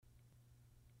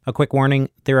A quick warning,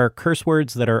 there are curse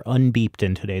words that are unbeeped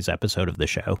in today's episode of the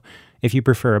show. If you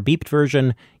prefer a beeped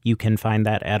version, you can find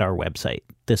that at our website,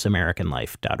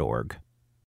 thisamericanlife.org.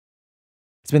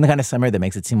 It's been the kind of summer that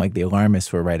makes it seem like the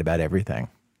alarmists were right about everything.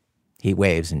 Heat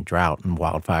waves and drought and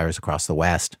wildfires across the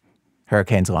West.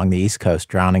 Hurricanes along the East Coast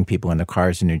drowning people in their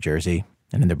cars in New Jersey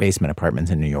and in their basement apartments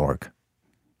in New York.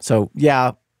 So,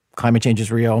 yeah, climate change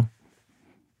is real.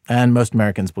 And most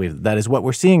Americans believe that is what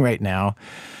we're seeing right now.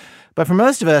 But for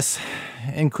most of us,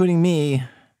 including me,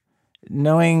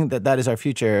 knowing that that is our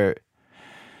future,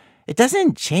 it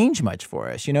doesn't change much for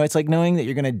us. You know, it's like knowing that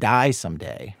you're going to die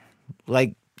someday.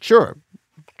 Like, sure,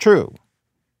 true.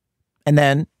 And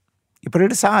then you put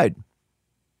it aside.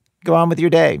 Go on with your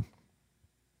day.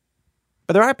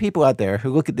 But there are people out there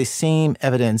who look at the same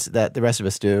evidence that the rest of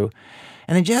us do,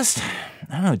 and they just,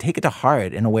 I don't know, take it to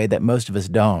heart in a way that most of us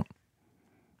don't.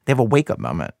 They have a wake-up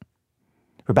moment.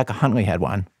 Rebecca Huntley had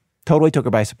one. Totally took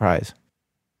her by surprise.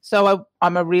 So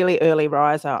I'm a really early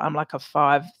riser. I'm like a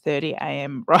 5:30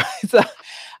 a.m. riser.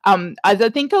 I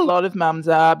think a lot of mums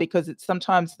are, because it's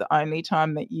sometimes the only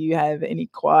time that you have any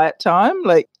quiet time.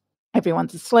 Like,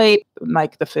 everyone's asleep,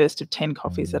 make the first of 10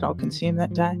 coffees that I'll consume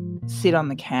that day, sit on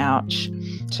the couch,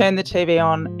 turn the TV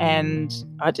on, and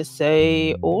I just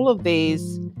see all of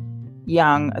these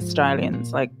young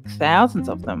Australians, like thousands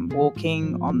of them,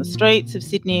 walking on the streets of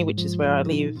Sydney, which is where I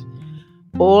live,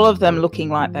 all of them looking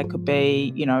like they could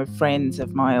be, you know, friends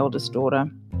of my eldest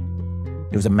daughter.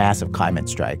 It was a massive climate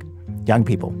strike. Young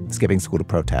people skipping school to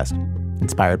protest,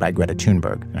 inspired by Greta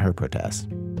Thunberg and her protests.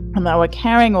 And they were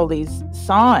carrying all these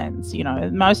signs, you know,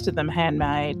 most of them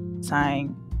handmade,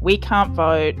 saying, we can't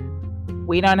vote,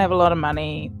 we don't have a lot of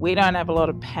money, we don't have a lot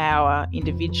of power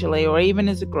individually or even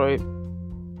as a group.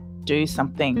 Do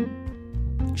something.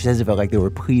 She says it felt like they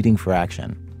were pleading for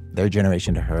action, their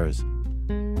generation to hers.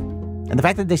 And the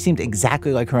fact that they seemed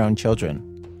exactly like her own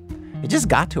children, it just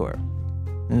got to her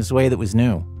in this way that was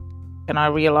new. And I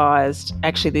realised,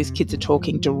 actually, these kids are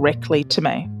talking directly to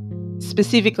me,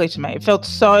 specifically to me. It felt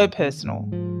so personal.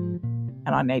 And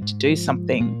I need to do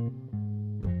something.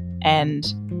 And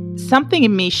something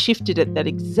in me shifted at that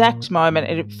exact moment,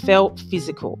 and it felt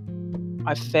physical.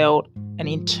 I felt an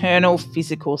internal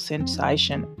physical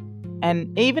sensation.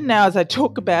 And even now, as I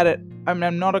talk about it,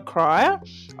 I'm not a crier.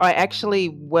 I actually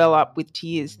well up with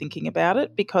tears thinking about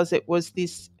it, because it was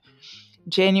this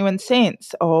genuine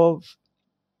sense of,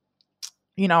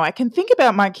 you know, I can think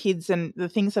about my kids and the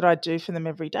things that I do for them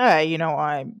every day. You know,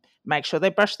 I make sure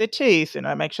they brush their teeth and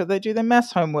I make sure they do their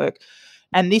maths homework.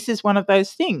 And this is one of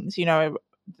those things, you know,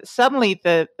 suddenly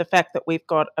the fact that we've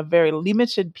got a very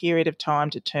limited period of time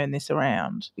to turn this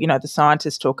around. You know, the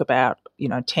scientists talk about,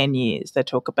 10 years. They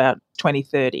talk about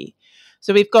 2030.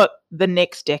 So we've got the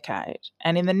next decade.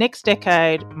 And in the next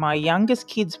decade, my youngest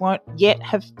kids won't yet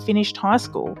have finished high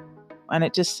school. And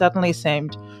it just suddenly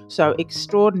seemed so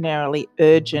extraordinarily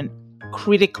urgent,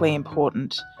 critically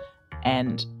important.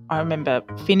 And I remember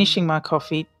finishing my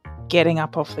coffee, getting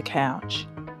up off the couch.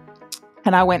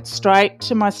 And I went straight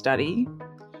to my study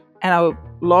and I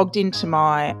logged into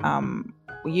my,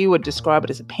 you would describe it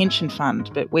as a pension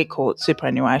fund, but we call it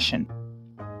superannuation.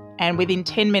 And within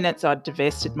 10 minutes, I'd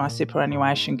divested my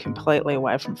superannuation completely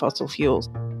away from fossil fuels.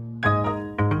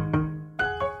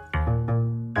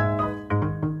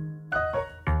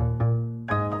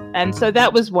 And so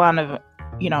that was one of,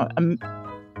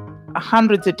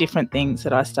 hundreds of different things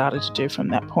that I started to do from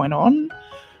that point on,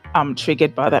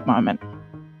 triggered by that moment.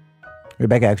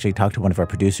 Rebecca actually talked to one of our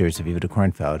producers, Aviva de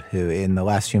Kornfeld, who in the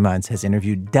last few months has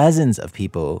interviewed dozens of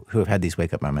people who have had these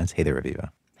wake-up moments. Hey there,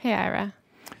 Aviva. Hey, Ira.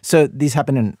 So these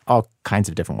happen in all kinds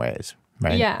of different ways,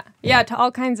 right? Yeah, to all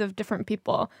kinds of different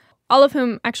people, all of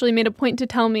whom actually made a point to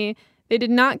tell me they did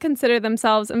not consider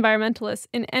themselves environmentalists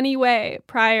in any way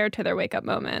prior to their wake-up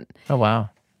moment. Oh,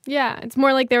 wow. Yeah, it's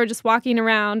more like they were just walking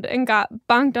around and got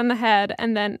bonked on the head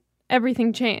and then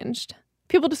everything changed.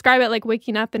 People describe it like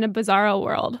waking up in a bizarro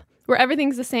world where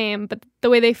everything's the same, but the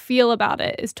way they feel about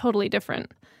it is totally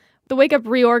different. The wake-up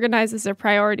reorganizes their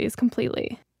priorities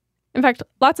completely. In fact,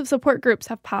 lots of support groups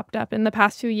have popped up in the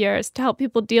past few years to help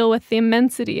people deal with the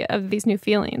immensity of these new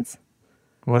feelings.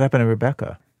 What happened to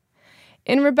Rebecca?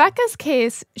 In Rebecca's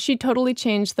case, she totally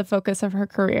changed the focus of her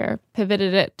career,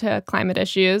 pivoted it to climate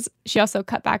issues. She also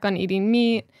cut back on eating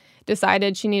meat,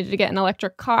 decided she needed to get an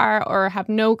electric car or have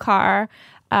no car.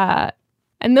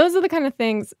 And those are the kind of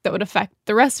things that would affect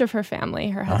the rest of her family,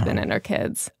 her husband and her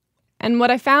kids. And what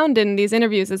I found in these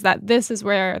interviews is that this is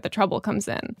where the trouble comes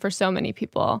in for so many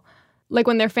people. Like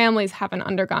when their families haven't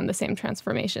undergone the same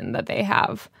transformation that they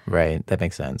have. Right. That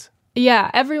makes sense.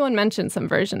 Yeah. Everyone mentioned some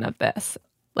version of this.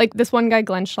 Like this one guy,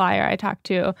 Glenn Schleier, I talked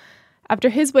to, After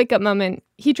his wake-up moment,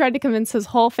 he tried to convince his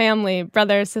whole family,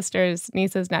 brothers, sisters,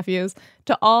 nieces, nephews,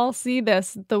 to all see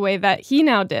this the way that he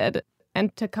now did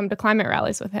and to come to climate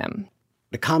rallies with him.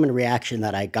 The common reaction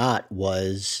that I got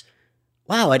was,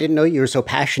 wow, I didn't know you were so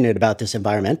passionate about this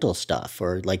environmental stuff,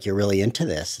 or like you're really into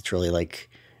this. It's really like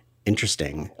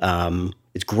interesting.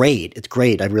 It's great. It's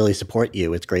great. I really support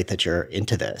you. It's great that you're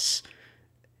into this.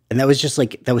 And that was just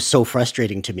like, that was so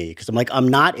frustrating to me because I'm like, I'm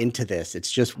not into this.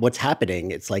 It's just what's happening.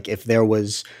 It's like if there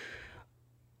was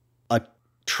a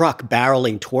truck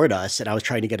barreling toward us and I was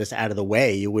trying to get us out of the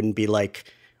way, you wouldn't be like,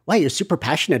 wow, you're super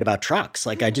passionate about trucks.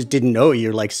 Like, I just didn't know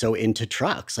you're like so into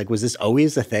trucks. Like, was this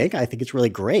always a thing? I think it's really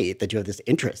great that you have this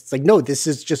interest. It's like, no, this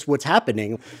is just what's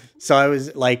happening. So I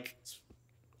was like,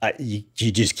 you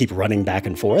just keep running back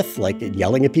and forth, like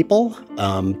yelling at people?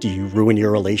 Do you ruin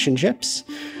your relationships?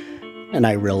 And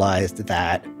I realized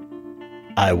that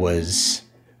I was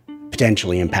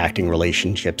potentially impacting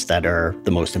relationships that are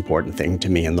the most important thing to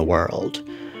me in the world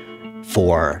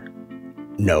for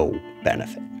no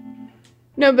benefit.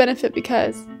 No benefit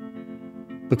because?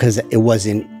 Because it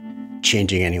wasn't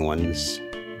changing anyone's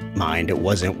mind. It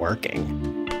wasn't working.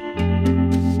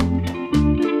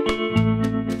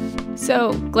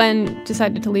 So Glenn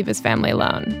decided to leave his family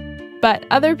alone. But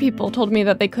other people told me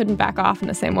that they couldn't back off in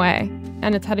the same way,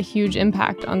 and it's had a huge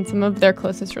impact on some of their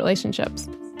closest relationships.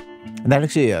 And that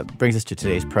actually brings us to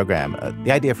today's program.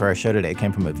 The idea for our show today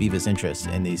came from Aviva's interest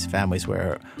in these families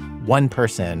where one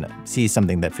person sees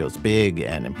something that feels big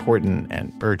and important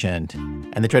and urgent,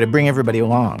 and they try to bring everybody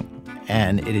along,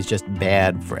 and it is just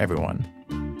bad for everyone.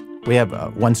 We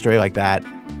have one story like that,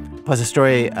 plus a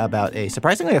story about a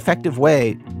surprisingly effective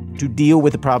way to deal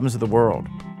with the problems of the world,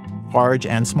 large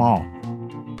and small.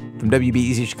 From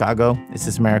WBEZ Chicago, it's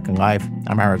This American Life.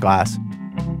 I'm Ira Glass.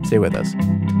 Stay with us.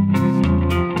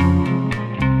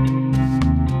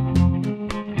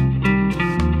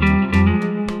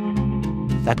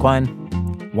 That one,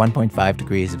 1.5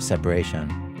 degrees of separation.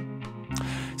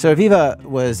 So Aviva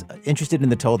was interested in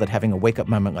the toll that having a wake-up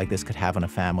moment like this could have on a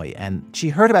family. And she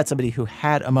heard about somebody who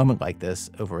had a moment like this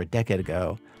over a decade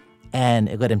ago. And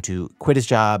it led him to quit his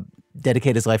job,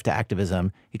 dedicate his life to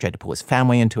activism. He tried to pull his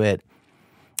family into it.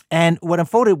 And what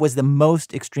unfolded was the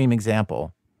most extreme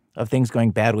example of things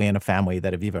going badly in a family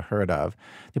that Aviva heard of.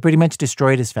 They pretty much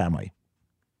destroyed his family.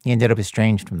 He ended up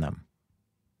estranged from them.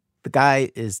 The guy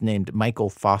is named Michael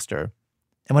Foster.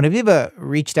 And when Aviva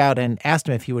reached out and asked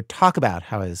him if he would talk about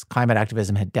how his climate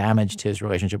activism had damaged his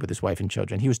relationship with his wife and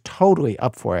children, he was totally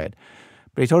up for it.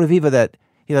 But he told Aviva that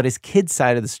he thought his kid's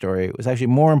side of the story was actually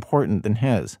more important than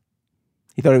his.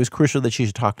 He thought it was crucial that she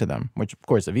should talk to them, which, of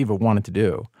course, Aviva wanted to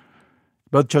do.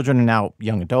 Both children are now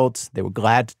young adults. They were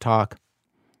glad to talk.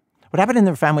 What happened in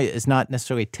their family is not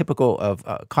necessarily typical of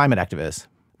climate activists.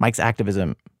 Mike's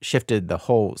activism shifted the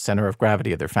whole center of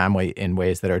gravity of their family in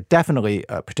ways that are definitely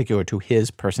particular to his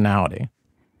personality.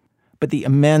 But the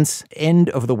immense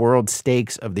end-of-the-world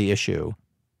stakes of the issue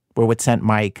were what sent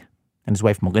Mike and his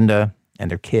wife Melinda and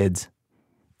their kids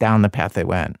down the path they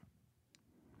went.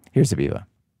 Here's Aviva.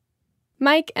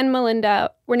 Mike and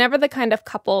Melinda were never the kind of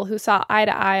couple who saw eye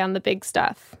to eye on the big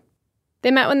stuff.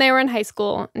 They met when they were in high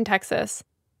school in Texas.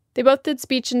 They both did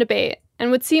speech and debate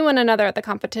and would see one another at the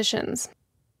competitions,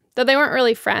 though they weren't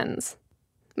really friends.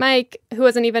 Mike, who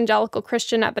was an evangelical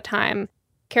Christian at the time,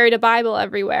 carried a Bible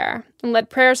everywhere and led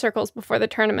prayer circles before the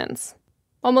tournaments,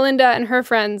 while Melinda and her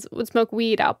friends would smoke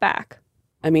weed out back.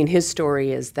 I mean, his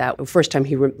story is that the first time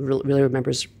he really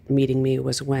remembers meeting me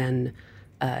was when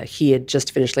he had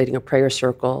just finished leading a prayer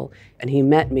circle, and he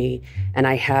met me, and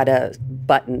I had a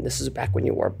button. This was back when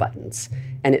you wore buttons,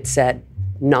 and it said,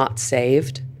 "Not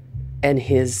saved," and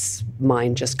his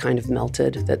mind just kind of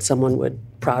melted that someone would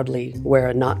proudly wear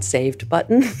a "not saved"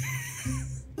 button.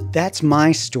 That's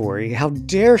my story. How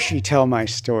dare she tell my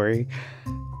story?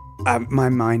 My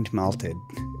mind melted.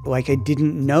 Like, I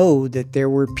didn't know that there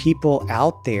were people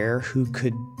out there who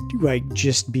could, like,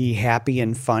 just be happy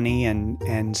and funny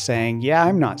and saying, yeah,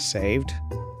 I'm not saved.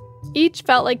 Each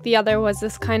felt like the other was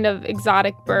this kind of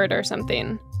exotic bird or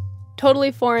something,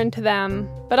 totally foreign to them,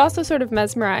 but also sort of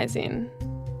mesmerizing.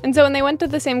 And so when they went to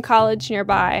the same college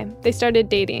nearby, they started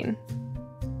dating.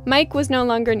 Mike was no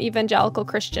longer an evangelical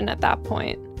Christian at that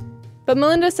point, but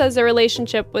Melinda says their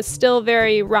relationship was still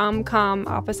very rom-com,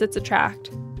 opposites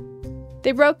attract.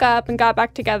 They broke up and got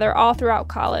back together all throughout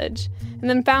college, and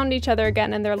then found each other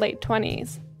again in their late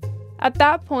 20s. At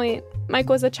that point, Mike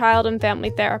was a child and family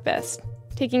therapist,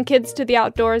 taking kids to the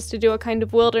outdoors to do a kind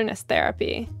of wilderness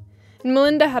therapy. And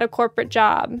Melinda had a corporate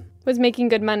job, was making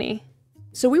good money.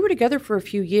 So we were together for a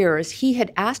few years. He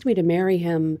had asked me to marry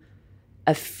him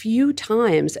a few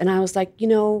times, and I was like,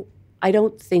 I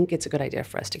don't think it's a good idea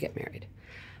for us to get married.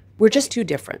 We're just too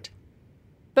different.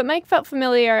 But Mike felt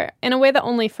familiar in a way that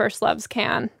only first loves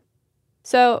can.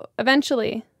 So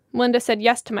eventually, Melinda said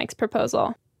yes to Mike's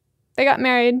proposal. They got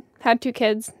married, had 2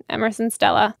 kids, Emrys and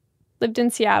Stella, lived in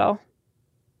Seattle.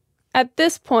 At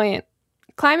this point,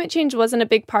 climate change wasn't a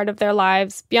big part of their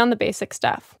lives beyond the basic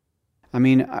stuff. I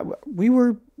mean, we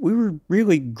were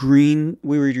really green.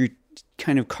 We were your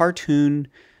kind of cartoon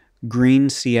green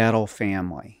Seattle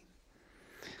family.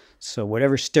 So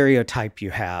whatever stereotype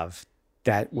you have,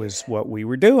 that was what we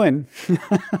were doing.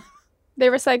 They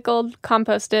recycled,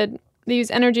 composted, they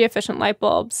used energy-efficient light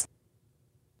bulbs.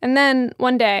 And then,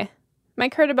 one day,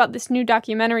 Mike heard about this new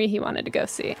documentary he wanted to go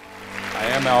see. I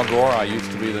am Al Gore. I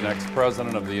used to be the next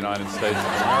president of the United States of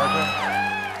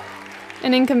America.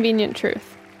 An Inconvenient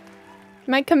Truth.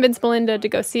 Mike convinced Melinda to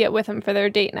go see it with him for their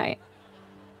date night.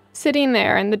 Sitting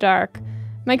there in the dark,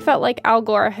 Mike felt like Al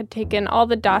Gore had taken all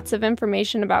the dots of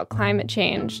information about climate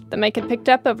change that Mike had picked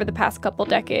up over the past couple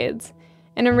decades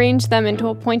and arranged them into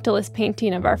a pointillist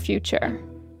painting of our future.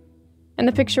 And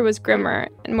the picture was grimmer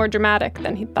and more dramatic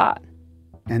than he'd thought.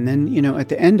 And then, at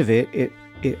the end of it,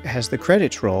 it has the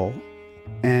credits roll.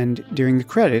 And during the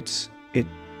credits, it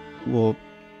will,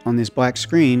 on this black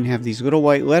screen, have these little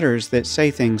white letters that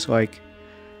say things like,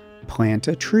 plant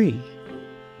a tree,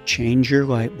 change your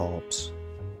light bulbs,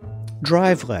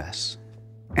 drive less.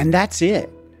 And that's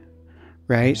it,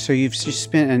 right? So you've just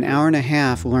spent an hour and a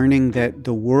half learning that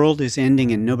the world is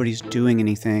ending and nobody's doing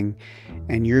anything,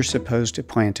 and you're supposed to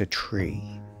plant a tree.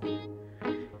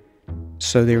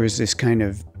 So there was this kind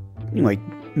of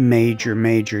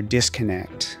major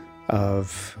disconnect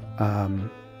of,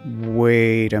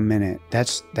 wait a minute,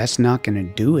 that's not going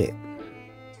to do it.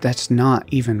 That's not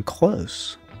even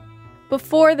close.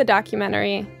 Before the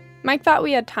documentary, Mike thought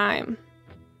we had time.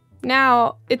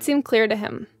 Now, it seemed clear to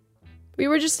him. We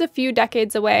were just a few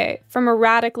decades away from a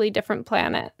radically different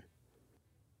planet.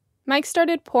 Mike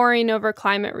started poring over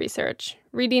climate research,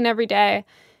 reading every day.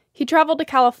 He traveled to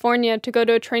California to go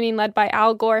to a training led by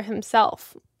Al Gore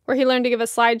himself, where he learned to give a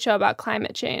slideshow about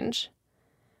climate change.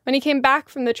 When he came back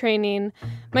from the training,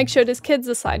 Mike showed his kids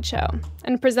the slideshow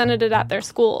and presented it at their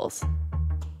schools.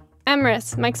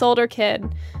 Emrys, Mike's older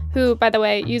kid, who, by the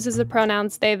way, uses the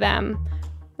pronouns they, them,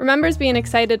 remembers being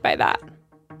excited by that.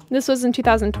 This was in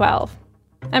 2012.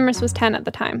 Emrys was 10 at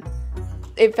the time.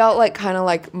 It felt like kind of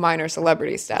like minor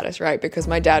celebrity status, right? Because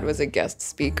my dad was a guest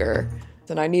speaker,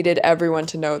 and I needed everyone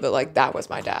to know that, that was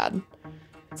my dad.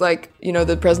 It's like,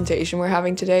 the presentation we're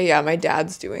having today, yeah, my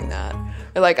dad's doing that.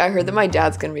 Or I heard that my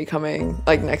dad's going to be coming,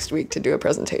 next week to do a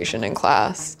presentation in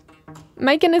class.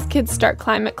 Mike and his kids start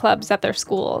climate clubs at their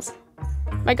schools.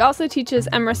 Mike also teaches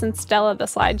Emrys and Stella the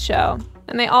slideshow,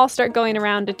 and they all start going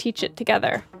around to teach it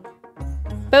together.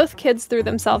 Both kids threw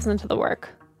themselves into the work.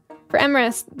 For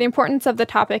Emrys, the importance of the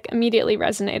topic immediately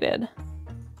resonated.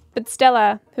 But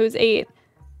Stella, who was 8,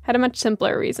 had a much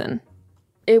simpler reason.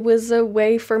 It was a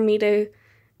way for me to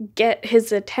get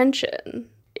his attention.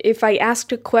 If I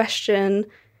asked a question,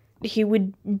 he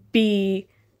would be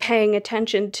paying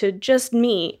attention to just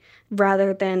me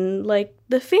rather than,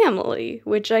 the family,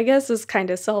 which I guess is kind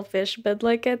of selfish, but,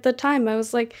 at the time I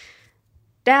was like,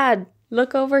 Dad,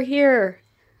 look over here.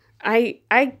 I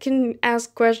can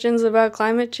ask questions about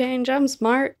climate change. I'm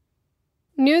smart.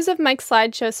 News of Mike's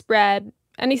slideshow spread,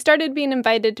 and he started being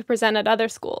invited to present at other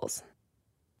schools.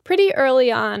 Pretty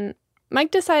early on,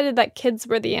 Mike decided that kids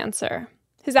were the answer.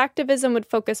 His activism would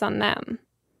focus on them.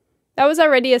 That was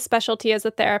already a specialty as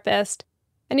a therapist,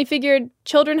 and he figured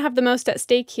children have the most at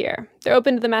stake here. They're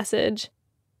open to the message,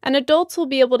 and adults will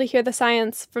be able to hear the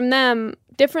science from them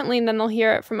differently than they'll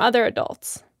hear it from other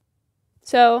adults.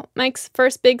 So, Mike's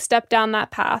first big step down that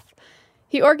path,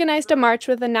 he organized a march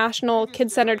with a national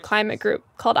kid-centered climate group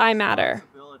called I Matter.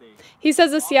 He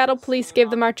says the Seattle police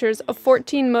gave the marchers a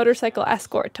 14-motorcycle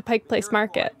escort to Pike Place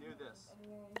Market.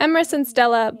 Emrys and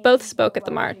Stella both spoke at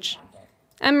the march.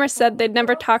 Emrys said they'd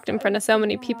never talked in front of so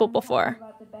many people before.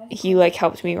 He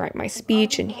helped me write my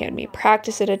speech and he had me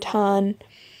practice it a ton.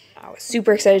 I was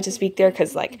super excited to speak there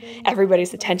because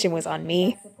everybody's attention was on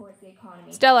me.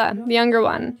 Stella, the younger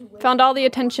one, found all the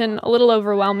attention a little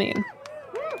overwhelming.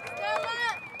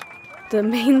 The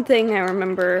main thing I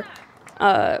remember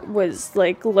was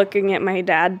looking at my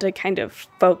dad to kind of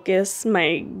focus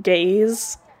my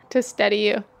gaze. To steady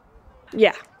you.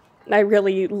 Yeah, I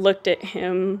really looked at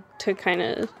him to kind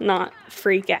of not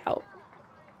freak out.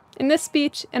 In this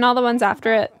speech, and all the ones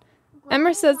after it,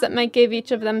 Emrys says that Mike gave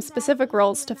each of them specific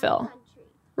roles to fill.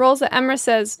 Roles that Emrys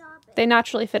says they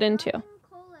naturally fit into.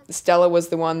 Stella was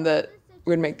the one that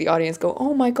would make the audience go,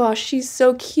 oh my gosh, she's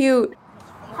so cute.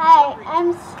 Hi,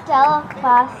 I'm Stella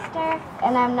Foster,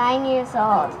 and I'm 9 years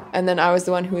old. And then I was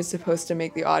the one who was supposed to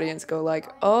make the audience go like,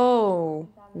 oh,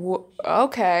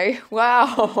 okay,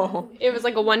 wow. It was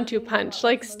like a 1-2 punch.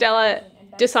 Like Stella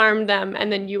disarmed them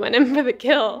and then you went in for the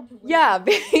kill. Yeah,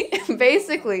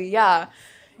 basically, yeah.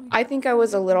 I think I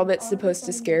was a little bit supposed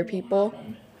to scare people.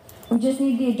 We just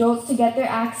need the adults to get their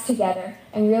acts together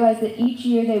and realize that each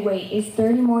year they wait is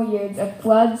 30 more years of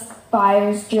floods,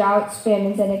 fires, droughts,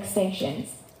 famines, and extinctions.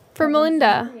 For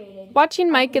Melinda,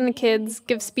 watching Mike and the kids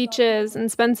give speeches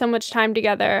and spend so much time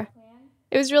together,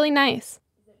 it was really nice.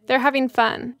 They're having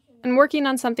fun and working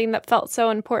on something that felt so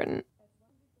important.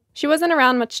 She wasn't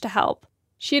around much to help.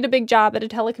 She had a big job at a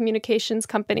telecommunications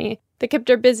company that kept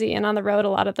her busy and on the road a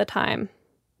lot of the time.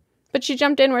 But she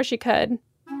jumped in where she could.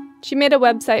 She made a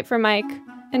website for Mike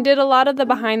and did a lot of the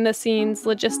behind-the-scenes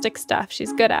logistics stuff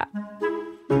she's good at.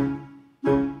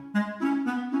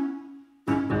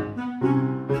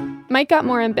 Mike got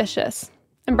more ambitious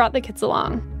and brought the kids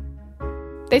along.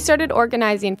 They started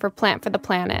organizing for Plant for the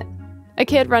Planet, a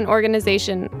kid-run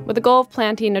organization with the goal of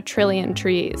planting 1 trillion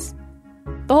trees.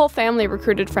 The whole family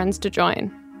recruited friends to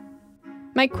join.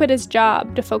 Mike quit his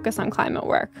job to focus on climate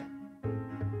work.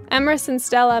 Emrys and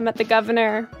Stella met the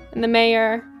governor and the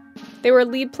mayor. They were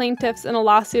lead plaintiffs in a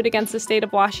lawsuit against the state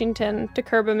of Washington to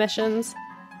curb emissions.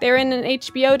 They were in an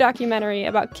HBO documentary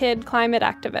about kid climate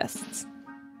activists.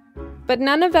 But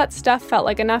none of that stuff felt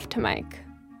like enough to Mike.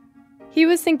 He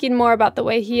was thinking more about the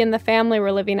way he and the family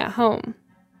were living at home.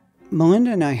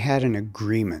 Melinda and I had an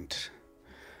agreement.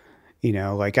 You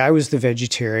know, like I was the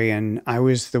vegetarian. I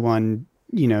was the one,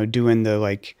 you know, doing the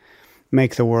like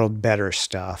make the world better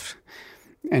stuff.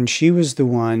 And she was the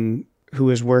one who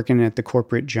was working at the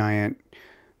corporate giant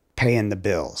paying the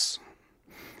bills.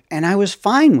 And I was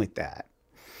fine with that.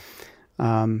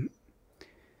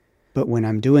 But when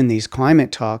I'm doing these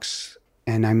climate talks,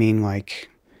 and I mean like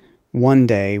one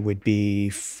day would be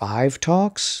 5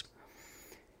 talks,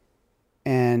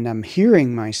 and I'm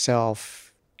hearing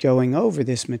myself going over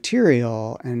this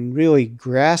material and really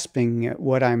grasping at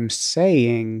what I'm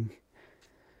saying,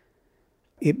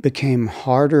 it became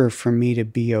harder for me to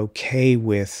be okay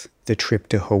with the trip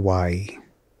to Hawaii.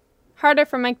 Harder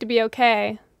for Mike to be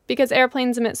okay because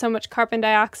airplanes emit so much carbon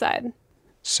dioxide.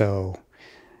 So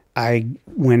I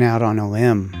went out on a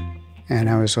limb and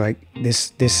I was like,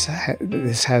 this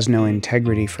has no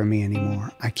integrity for me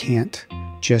anymore. I can't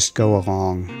just go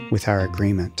along with our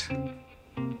agreement.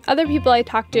 Other people I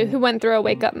talked to who went through a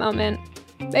wake-up moment,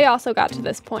 they also got to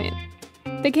this point.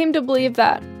 They came to believe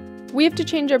that we have to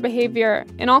change our behavior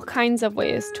in all kinds of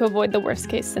ways to avoid the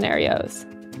worst-case scenarios.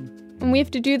 And we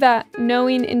have to do that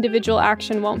knowing individual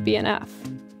action won't be enough.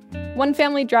 One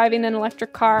family driving an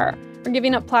electric car or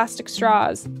giving up plastic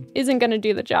straws isn't going to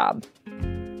do the job.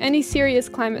 Any serious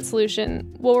climate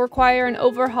solution will require an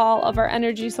overhaul of our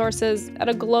energy sources at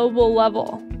a global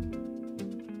level.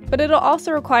 But it'll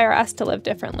also require us to live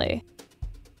differently.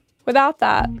 Without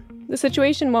that, the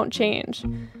situation won't change,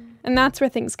 and that's where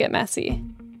things get messy.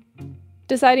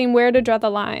 Deciding where to draw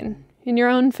the line in your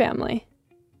own family.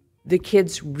 The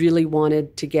kids really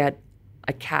wanted to get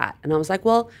a cat, and I was like,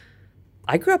 well,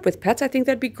 I grew up with pets. I think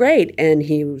that'd be great. And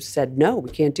he said, no,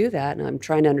 we can't do that. And I'm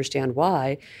trying to understand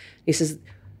why. He says,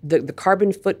 the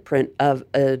carbon footprint of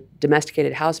a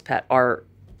domesticated house pet are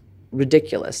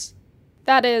ridiculous.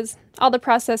 That is, all the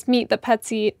processed meat that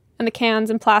pets eat and the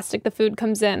cans and plastic the food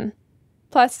comes in.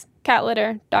 Plus, cat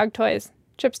litter, dog toys,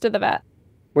 trips to the vet.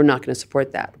 We're not going to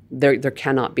support that. There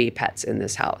cannot be pets in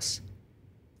this house.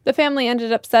 The family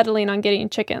ended up settling on getting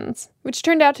chickens, which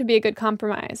turned out to be a good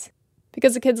compromise,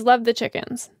 because the kids loved the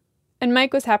chickens. And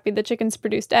Mike was happy the chickens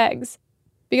produced eggs,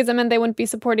 because it meant they wouldn't be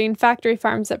supporting factory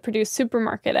farms that produce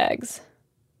supermarket eggs.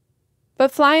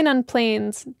 But flying on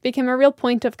planes became a real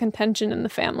point of contention in the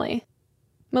family.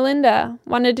 Melinda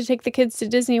wanted to take the kids to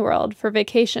Disney World for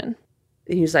vacation.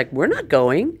 And he was like, we're not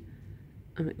going.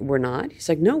 I'm like, we're not? He's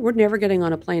like, no, we're never getting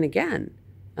on a plane again.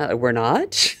 We're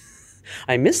not?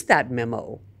 I missed that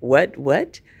memo.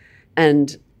 What?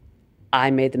 And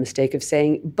I made the mistake of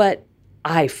saying, but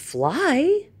I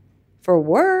fly for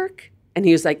work. And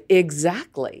he was like,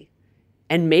 exactly.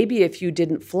 And maybe if you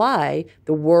didn't fly,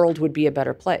 the world would be a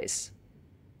better place.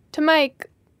 To Mike,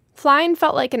 flying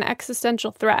felt like an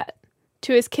existential threat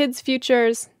to his kids'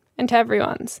 futures and to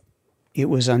everyone's. It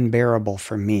was unbearable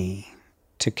for me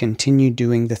to continue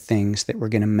doing the things that were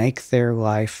going to make their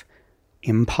life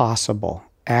impossible,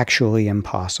 actually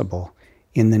impossible,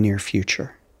 in the near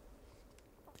future.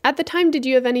 At the time, did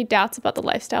you have any doubts about the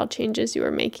lifestyle changes you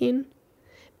were making?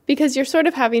 Because you're sort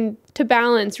of having to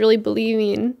balance really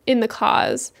believing in the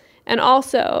cause and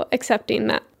also accepting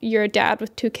that you're a dad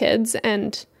with 2 kids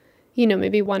and,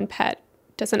 maybe one pet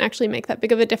doesn't actually make that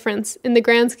big of a difference in the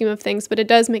grand scheme of things, but it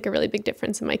does make a really big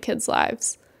difference in my kids'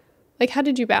 lives. Like, how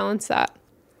did you balance that?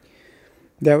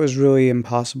 That was really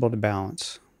impossible to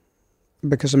balance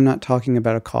because I'm not talking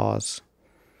about a cause,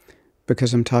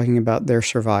 because I'm talking about their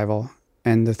survival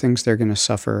and the things they're going to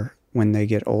suffer when they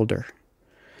get older.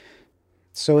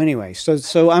 So anyway,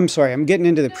 so I'm sorry, I'm getting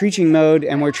into the preaching mode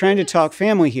and we're trying to talk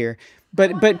family here,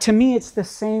 but to me it's the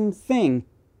same thing.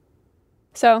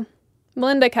 So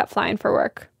Melinda kept flying for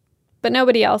work, but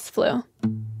nobody else flew.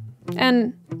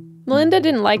 And Melinda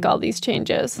didn't like all these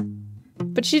changes,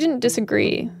 but she didn't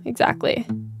disagree exactly.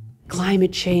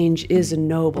 Climate change is a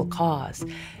noble cause.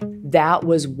 That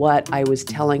was what I was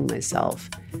telling myself.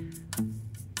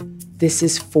 This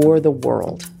is for the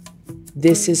world.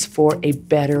 This is for a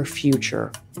better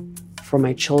future for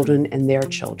my children and their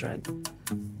children.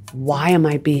 Why am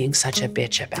I being such a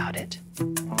bitch about it?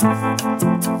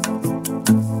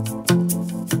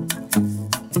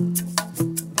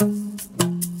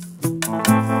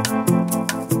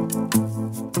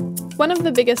 One of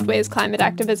the biggest ways climate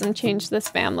activism changed this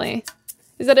family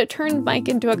is that it turned Mike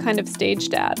into a kind of stage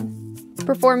dad,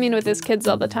 performing with his kids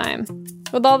all the time,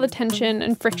 with all the tension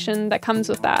and friction that comes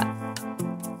with that.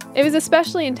 It was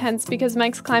especially intense because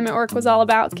Mike's climate work was all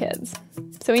about kids,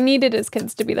 so he needed his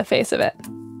kids to be the face of it.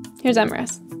 Here's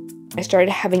Emrys. I started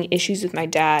having issues with my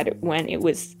dad when it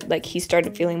was like he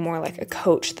started feeling more like a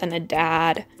coach than a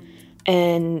dad,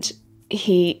 and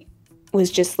he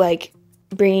was just like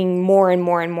bringing more and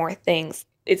more and more things.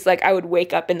 It's like I would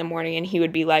wake up in the morning and he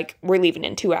would be like, we're leaving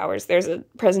in 2 hours. There's a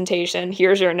presentation.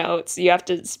 Here's your notes. You have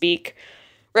to speak.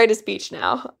 Write a speech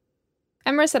now.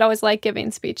 Emrys had always liked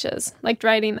giving speeches, liked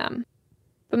writing them.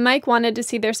 But Mike wanted to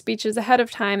see their speeches ahead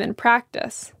of time in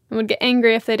practice and would get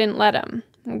angry if they didn't let him,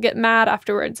 and would get mad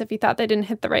afterwards if he thought they didn't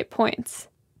hit the right points.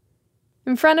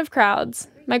 In front of crowds,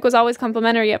 Mike was always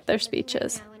complimentary of their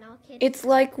speeches. It's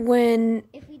like when,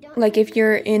 like if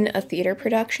you're in a theater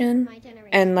production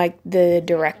and like the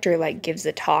director like gives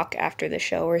a talk after the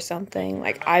show or something.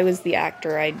 Like I was the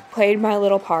actor, I played my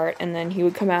little part, and then he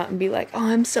would come out and be like, oh,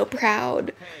 I'm so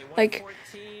proud. Like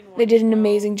they did an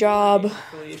amazing job.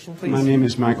 My name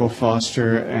is Michael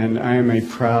Foster and I am a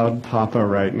proud papa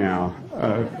right now.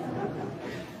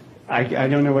 I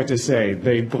don't know what to say.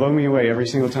 They blow me away every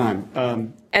single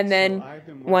time. And then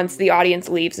once the audience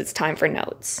leaves, it's time for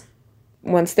notes.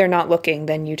 Once they're not looking,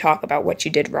 then you talk about what you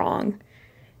did wrong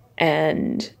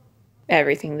and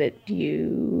everything that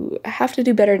you have to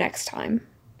do better next time,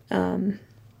 to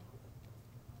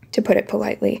put it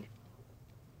politely.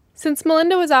 Since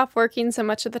Melinda was off working so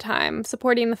much of the time,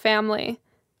 supporting the family,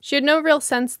 she had no real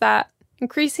sense that,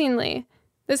 increasingly,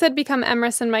 this had become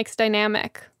Emrys and Mike's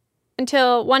dynamic.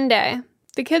 Until one day,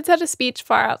 the kids had a speech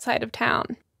far outside of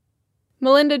town.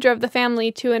 Melinda drove the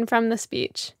family to and from the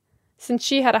speech, since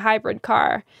she had a hybrid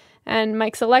car, and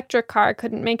Mike's electric car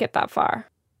couldn't make it that far.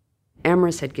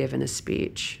 Emrys had given a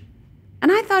speech,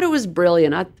 and I thought it was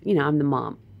brilliant. I'm the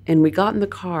mom. And we got in the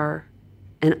car,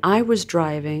 and I was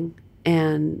driving,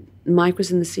 and Mike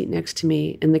was in the seat next to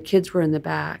me, and the kids were in the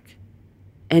back.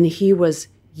 And he was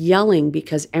yelling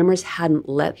because Emrys hadn't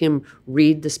let him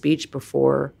read the speech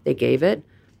before they gave it.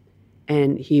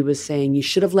 And he was saying, you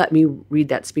should have let me read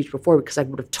that speech before because I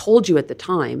would have told you at the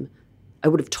time, I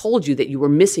would have told you that you were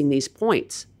missing these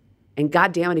points. And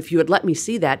goddamn it, if you had let me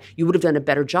see that, you would have done a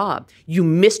better job. You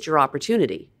missed your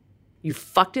opportunity. You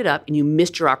fucked it up and you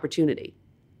missed your opportunity.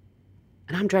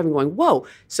 And I'm driving going, whoa.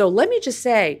 So let me just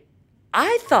say,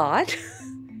 I thought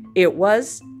it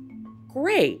was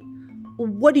great. Well,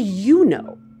 what do you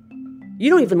know? You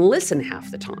don't even listen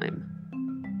half the time.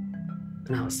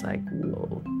 And I was like,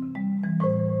 whoa.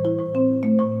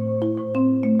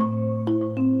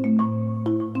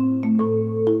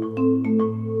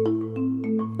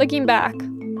 Looking back,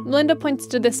 Melinda points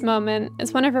to this moment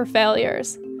as one of her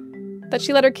failures, that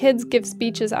she let her kids give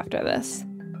speeches after this.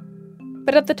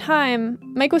 But at the time,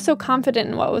 Mike was so confident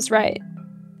in what was right,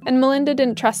 and Melinda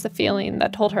didn't trust the feeling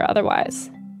that told her otherwise.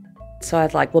 So I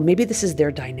was like, well, maybe this is their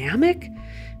dynamic.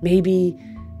 Maybe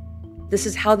this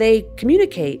is how they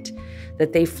communicate,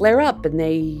 that they flare up and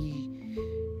they,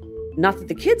 not that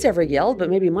the kids ever yelled,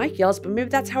 but maybe Mike yells, but maybe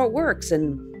that's how it works.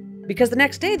 And because the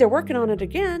next day they're working on it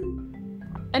again.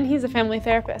 And he's a family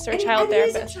therapist or a child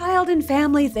therapist. He's a child and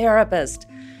family therapist.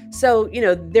 So,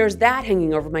 there's that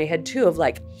hanging over my head too of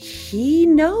like, he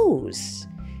knows.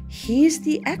 He's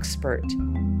the expert.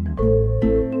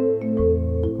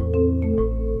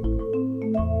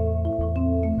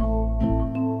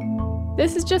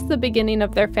 This is just the beginning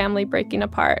of their family breaking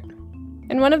apart.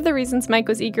 And one of the reasons Mike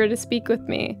was eager to speak with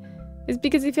me is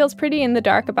because he feels pretty in the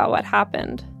dark about what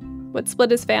happened, what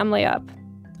split his family up,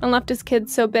 and left his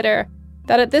kids so bitter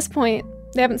that at this point,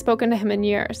 they haven't spoken to him in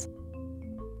years.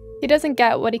 He doesn't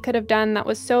get what he could have done that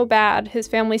was so bad his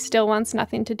family still wants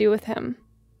nothing to do with him.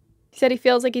 He said he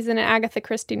feels like he's in an Agatha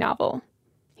Christie novel.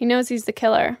 He knows he's the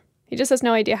killer. He just has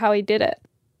no idea how he did it.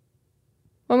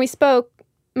 When we spoke,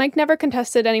 Mike never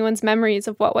contested anyone's memories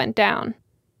of what went down.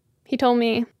 He told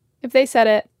me, if they said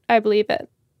it, I believe it.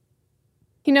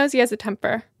 He knows he has a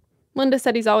temper. Linda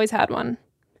said he's always had one.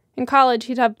 In college,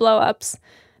 he'd have blow-ups,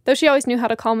 though she always knew how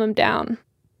to calm him down.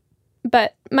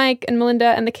 But Mike and Melinda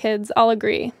and the kids all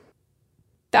agree.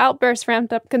 The outbursts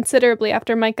ramped up considerably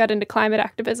after Mike got into climate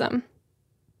activism.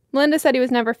 Melinda said he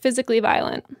was never physically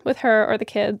violent, with her or the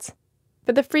kids,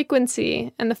 but the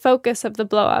frequency and the focus of the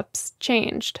blow-ups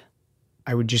changed.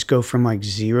 I would just go from like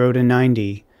 0 to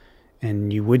 90,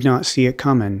 and you would not see it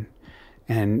coming.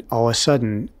 And all of a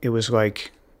sudden, it was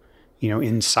like,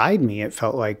 inside me, it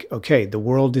felt like, okay, the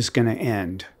world is going to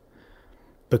end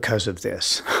because of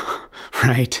this,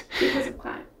 right? Because of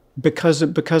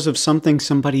climate. Because of something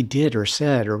somebody did or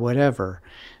said or whatever.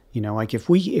 Like if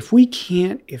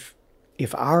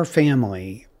our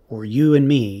family or you and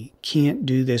me can't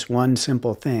do this one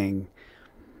simple thing,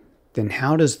 then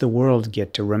how does the world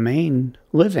get to remain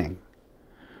living?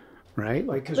 Right?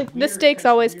 Like the stakes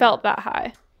always felt that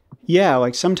high. Yeah,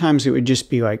 like sometimes it would just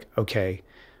be like, okay,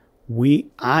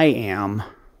 I am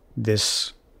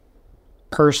this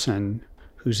person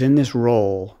who's in this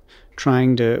role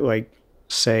trying to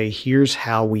say, here's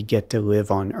how we get to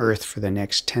live on Earth for the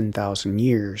next 10,000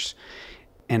 years.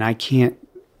 And I can't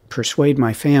persuade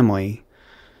my family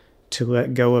to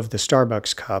let go of the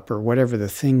Starbucks cup or whatever the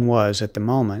thing was at the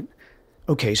moment.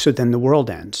 Okay, so then the world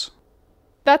ends.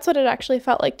 That's what it actually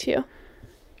felt like to you.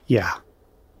 Yeah.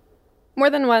 More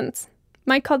than once,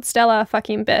 Mike called Stella a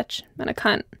fucking bitch and a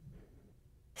cunt.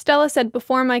 Stella said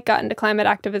before Mike got into climate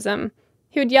activism,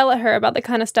 he would yell at her about the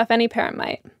kind of stuff any parent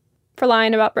might, for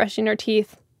lying about brushing her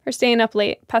teeth or staying up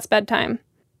late past bedtime.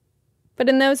 But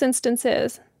in those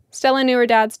instances, Stella knew her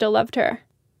dad still loved her.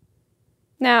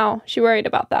 Now, she worried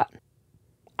about that.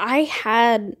 I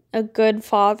had a good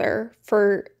father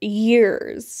for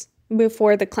years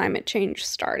before the climate change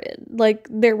started.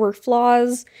 There were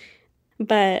flaws,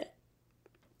 but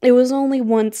it was only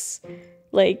once,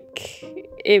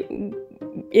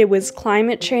 it was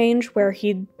climate change where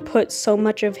he'd put so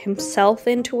much of himself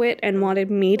into it and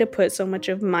wanted me to put so much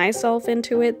of myself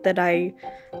into it that I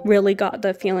really got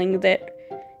the feeling that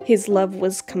his love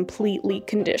was completely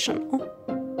conditional.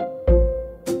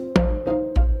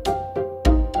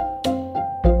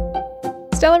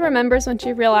 Stella remembers when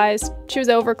she realized she was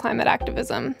over climate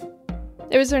activism.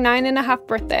 It was her 9.5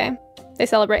 birthday. They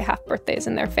celebrate half birthdays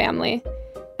in their family.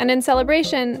 And in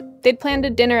celebration, they'd planned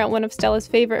a dinner at one of Stella's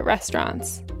favorite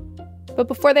restaurants. But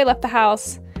before they left the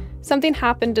house, something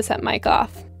happened to set Mike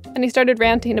off, and he started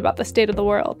ranting about the state of the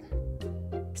world.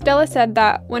 Stella said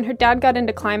that when her dad got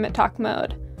into climate talk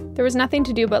mode, there was nothing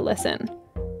to do but listen.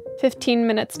 15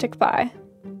 minutes ticked by,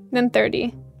 then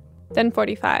 30, then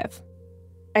 45.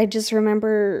 I just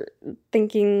remember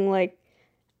thinking,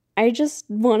 I just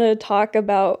want to talk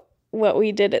about what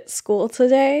we did at school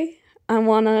today. I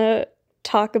want to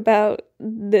talk about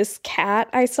this cat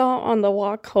I saw on the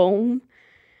walk home.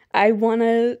 I want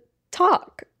to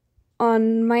talk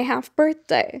on my half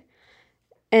birthday.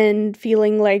 And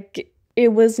feeling like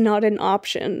it was not an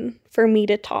option for me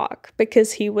to talk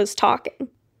because he was talking.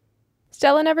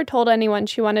 Stella never told anyone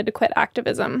she wanted to quit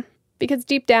activism because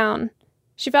deep down,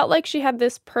 she felt like she had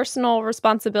this personal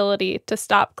responsibility to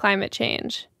stop climate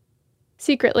change.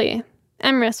 Secretly,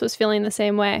 Emrys was feeling the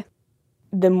same way.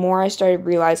 The more I started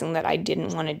realizing that I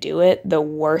didn't want to do it, the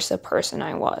worse a person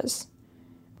I was.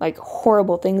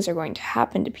 Horrible things are going to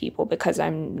happen to people because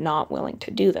I'm not willing to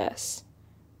do this.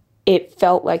 It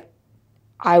felt like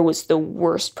I was the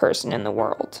worst person in the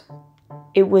world.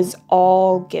 It was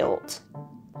all guilt,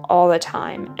 all the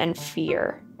time, and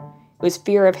fear. It was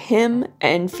fear of him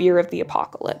and fear of the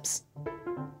apocalypse.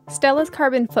 Stella's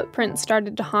carbon footprint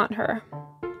started to haunt her.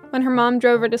 When her mom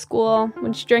drove her to school,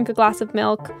 when she drank a glass of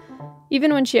milk,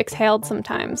 even when she exhaled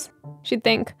sometimes, she'd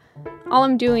think, all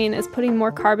I'm doing is putting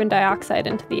more carbon dioxide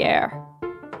into the air.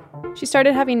 She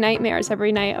started having nightmares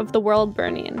every night of the world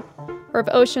burning, or of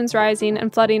oceans rising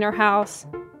and flooding her house,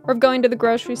 or of going to the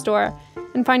grocery store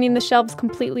and finding the shelves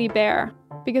completely bare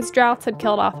because droughts had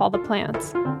killed off all the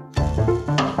plants.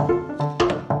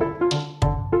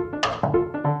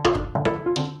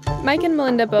 Mike and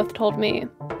Melinda both told me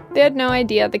they had no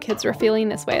idea the kids were feeling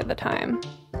this way at the time,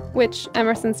 which,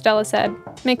 Emrys and Stella said,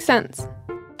 makes sense.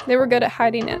 They were good at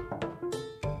hiding it.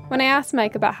 When I asked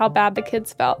Mike about how bad the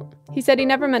kids felt, he said he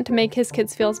never meant to make his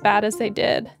kids feel as bad as they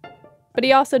did. But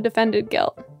he also defended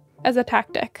guilt as a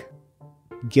tactic.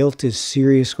 Guilt is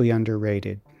seriously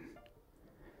underrated.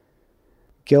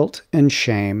 Guilt and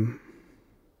shame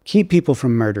keep people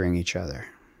from murdering each other.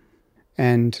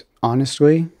 And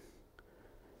honestly,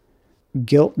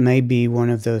 guilt may be one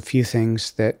of the few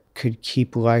things that could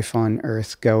keep life on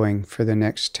Earth going for the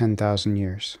next 10,000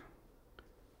 years.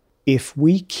 If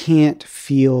we can't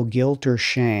feel guilt or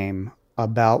shame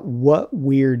about what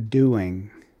we're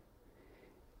doing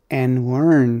and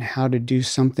learn how to do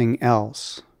something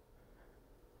else,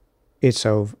 it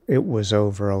was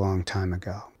over a long time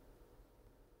ago.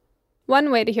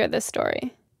 One way to hear this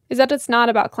story is that it's not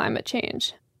about climate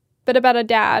change, but about a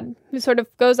dad who sort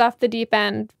of goes off the deep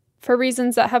end for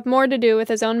reasons that have more to do with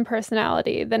his own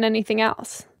personality than anything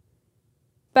else.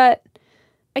 But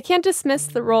I can't dismiss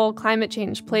the role climate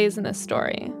change plays in this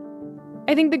story.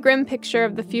 I think the grim picture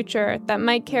of the future that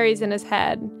Mike carries in his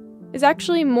head is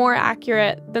actually more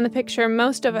accurate than the picture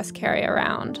most of us carry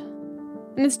around.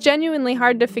 And it's genuinely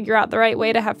hard to figure out the right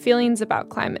way to have feelings about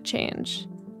climate change.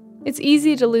 It's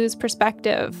easy to lose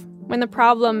perspective when the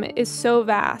problem is so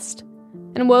vast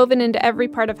and woven into every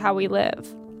part of how we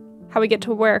live, how we get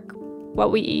to work,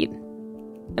 what we eat,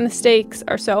 and the stakes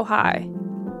are so high.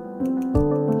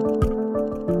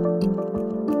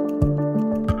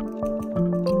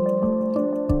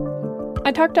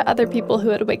 I talked to other people who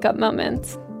had wake-up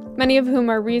moments, many of whom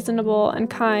are reasonable and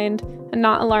kind and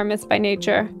not alarmist by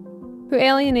nature, who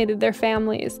alienated their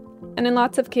families and in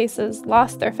lots of cases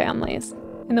lost their families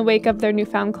in the wake of their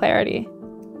newfound clarity.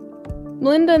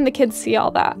 Melinda and the kids see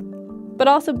all that, but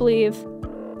also believe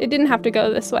it didn't have to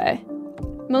go this way.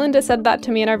 Melinda said that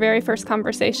to me in our very first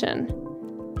conversation.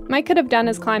 Mike could have done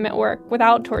his climate work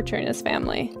without torturing his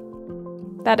family.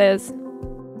 That is,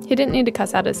 he didn't need to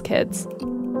cuss out his kids.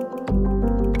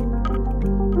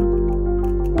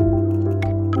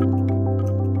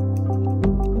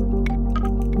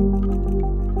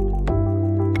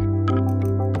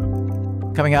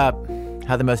 Coming up,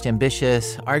 how the most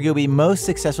ambitious, arguably most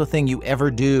successful thing you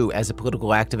ever do as a political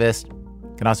activist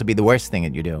can also be the worst thing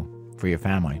that you do for your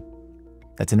family.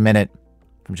 That's in a minute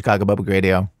from Chicago Public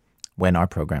Radio when our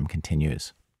program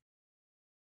continues.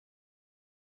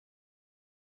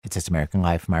 It's This American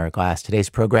Life. I'm Ira Glass. Today's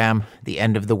program, The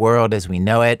End of the World as We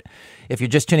Know It. If you're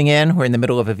just tuning in, we're in the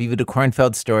middle of a Aviva de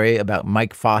Kornfeld story about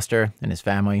Mike Foster and his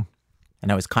family, and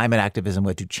how his climate activism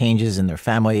led to changes in their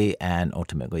family and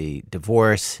ultimately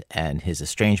divorce and his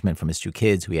estrangement from his two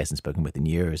kids who he hasn't spoken with in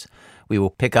years. We will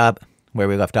pick up where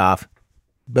we left off.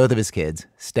 Both of his kids,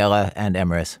 Stella and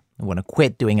Emrys, want to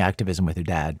quit doing activism with their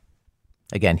dad.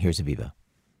 Again, here's Aviva.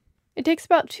 It takes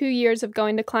about 2 years of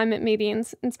going to climate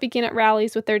meetings and speaking at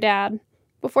rallies with their dad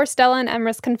before Stella and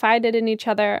Emrys confided in each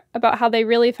other about how they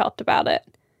really felt about it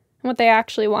and what they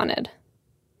actually wanted.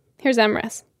 Here's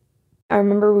Emrys. I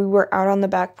remember we were out on the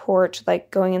back porch,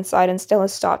 going inside, and Stella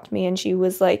stopped me and she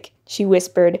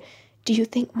whispered, "Do you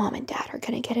think Mom and Dad are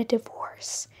going to get a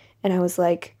divorce?" And I was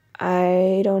like,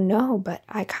 "I don't know, but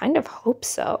I kind of hope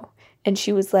so." And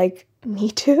she was like, "Me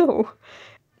too."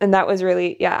 And that was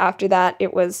really, after that,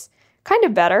 it was kind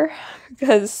of better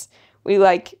because we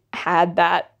had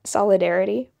that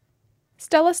solidarity.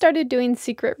 Stella started doing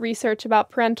secret research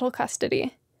about parental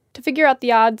custody to figure out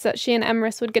the odds that she and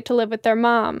Emrys would get to live with their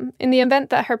mom in the event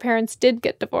that her parents did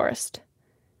get divorced.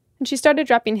 And she started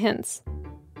dropping hints.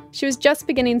 She was just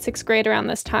beginning 6th grade around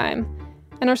this time,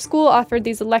 and her school offered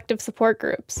these elective support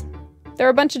groups. There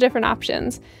were a bunch of different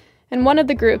options, and one of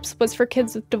the groups was for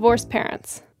kids with divorced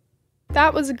parents.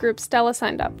 That was a group Stella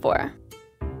signed up for.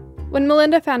 When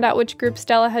Melinda found out which group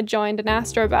Stella had joined and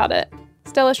asked her about it,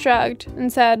 Stella shrugged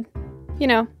and said,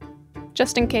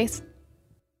 just in case.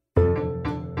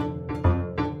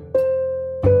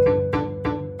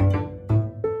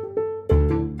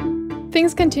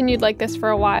 Things continued like this for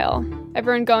a while,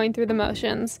 everyone going through the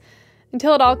motions,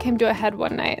 until it all came to a head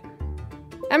one night.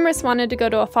 Emrys wanted to go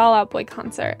to a Fall Out Boy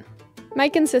concert.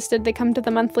 Mike insisted they come to the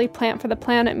monthly Plant for the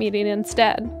Planet meeting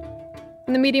instead.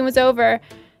 When the meeting was over,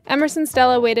 Emrys and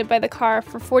Stella waited by the car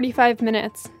for 45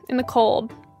 minutes in the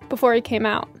cold before he came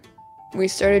out. We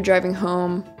started driving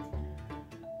home.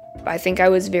 I think I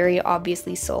was very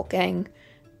obviously sulking.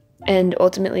 And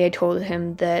ultimately I told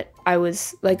him that I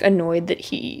was annoyed that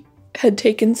he had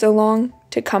taken so long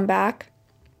to come back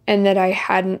and that I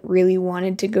hadn't really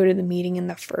wanted to go to the meeting in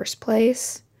the first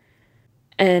place.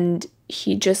 And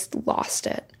he just lost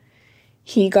it.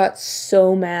 He got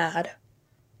so mad.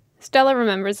 Stella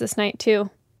remembers this night too.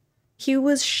 He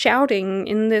was shouting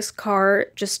in this car,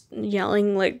 just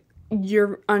yelling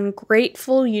You're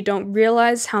ungrateful. You don't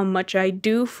realize how much I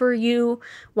do for you.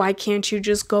 Why can't you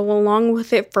just go along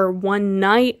with it for one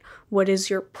night? What is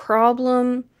your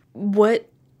problem? What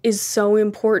is so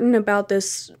important about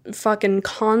this fucking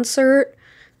concert?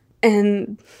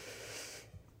 And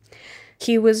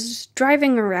he was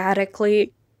driving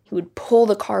erratically. He would pull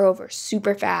the car over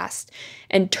super fast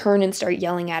and turn and start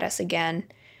yelling at us again,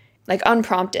 like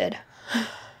unprompted.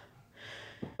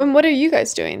 And what are you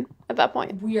guys doing at that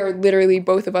point? We are literally,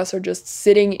 both of us are just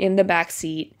sitting in the back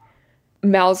seat,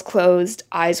 mouths closed,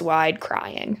 eyes wide,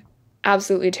 crying.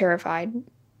 Absolutely terrified.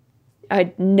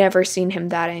 I'd never seen him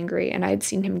that angry, and I'd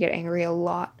seen him get angry a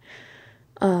lot.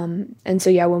 And so,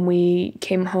 yeah, when we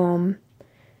came home,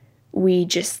 we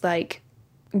just, like,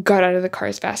 got out of the car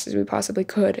as fast as we possibly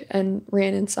could and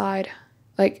ran inside,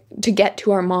 like, to get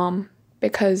to our mom,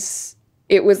 because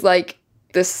it was, like,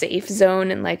 the safe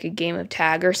zone in, like, a game of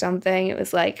tag or something. It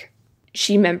was, like,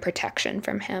 she meant protection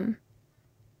from him.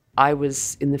 I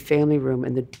was in the family room,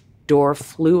 and the door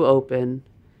flew open.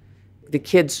 The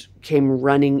kids came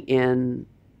running in,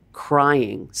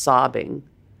 crying, sobbing,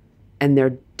 and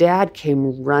their dad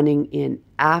came running in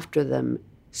after them,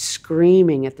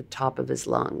 screaming at the top of his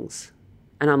lungs.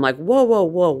 And I'm like, whoa, whoa,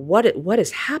 whoa, what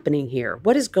is happening here?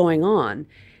 What is going on?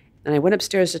 And I went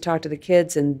upstairs to talk to the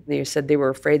kids, and they said they were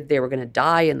afraid they were going to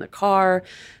die in the car.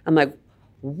 I'm like,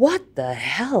 what the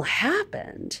hell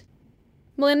happened?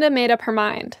 Melinda made up her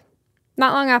mind.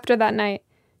 Not long after that night,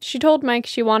 she told Mike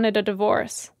she wanted a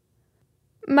divorce.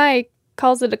 Mike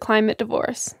calls it a climate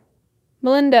divorce.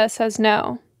 Melinda says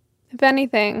no. If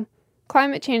anything,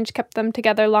 climate change kept them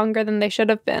together longer than they should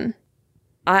have been.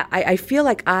 I feel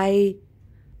like I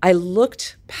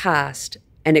looked past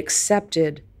and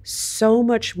accepted so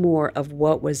much more of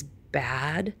what was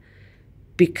bad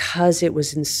because it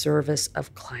was in service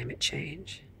of climate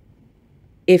change.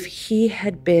 If he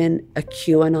had been a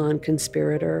QAnon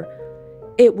conspirator,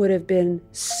 it would have been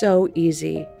so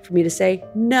easy for me to say,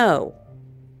 no,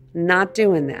 not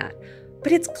doing that.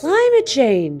 But it's climate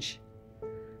change.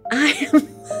 I am...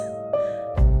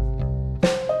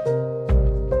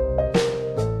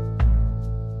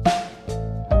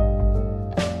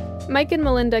 Mike and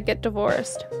Melinda get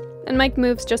divorced, and Mike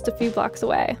moves just a few blocks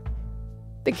away.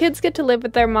 The kids get to live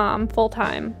with their mom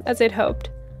full-time, as they'd hoped,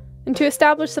 and to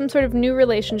establish some sort of new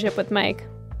relationship with Mike,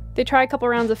 they try a couple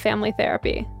rounds of family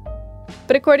therapy.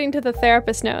 But according to the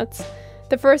therapist notes,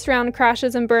 the first round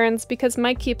crashes and burns because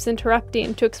Mike keeps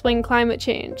interrupting to explain climate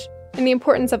change and the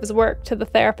importance of his work to the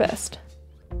therapist.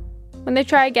 When they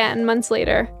try again, months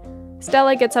later,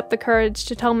 Stella gets up the courage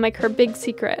to tell Mike her big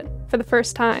secret, for the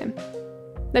first time.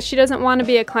 That she doesn't want to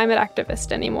be a climate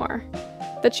activist anymore.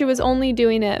 That she was only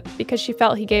doing it because she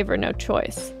felt he gave her no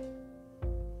choice.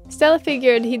 Stella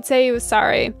figured he'd say he was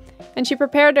sorry, and she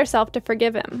prepared herself to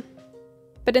forgive him.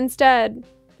 But instead,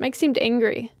 Mike seemed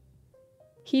angry.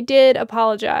 He did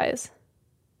apologize,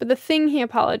 but the thing he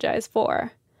apologized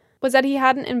for was that he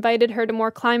hadn't invited her to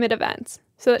more climate events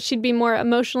so that she'd be more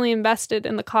emotionally invested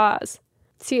in the cause,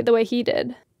 see it the way he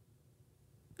did.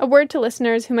 A word to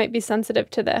listeners who might be sensitive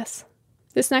to this.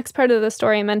 This next part of the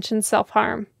story mentions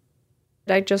self-harm.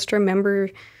 I just remember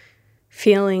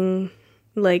feeling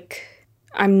like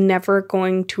I'm never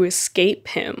going to escape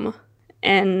him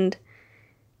and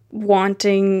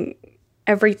wanting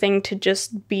everything to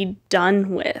just be done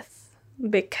with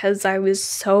because I was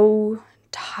so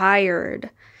tired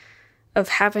of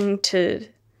having to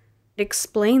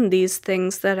explain these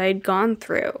things that I'd gone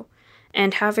through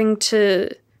and having to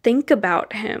think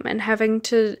about him and having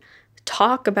to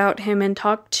talk about him and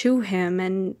talk to him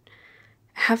and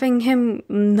having him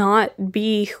not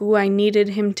be who I needed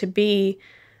him to be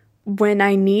when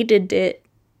I needed it.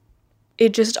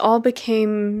 It just all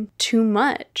became too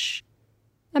much.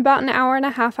 About an hour and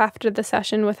a half after the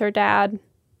session with her dad,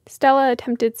 Stella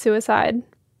attempted suicide.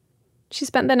 She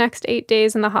spent the next 8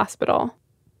 days in the hospital.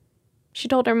 She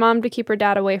told her mom to keep her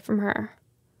dad away from her.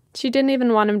 She didn't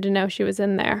even want him to know she was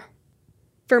in there.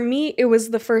 For me, it was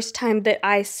the first time that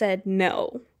I said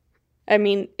no. I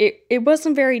mean, it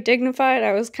wasn't very dignified.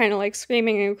 I was kind of like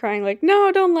screaming and crying like,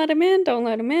 no, don't let him in, don't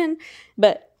let him in.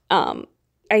 But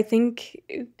I think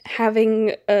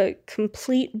having a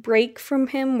complete break from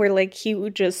him where like he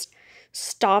just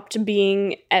stopped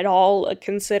being at all a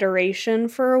consideration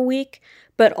for a week,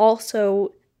 but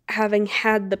also having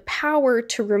had the power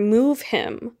to remove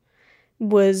him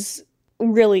was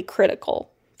really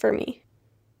critical for me.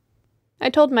 I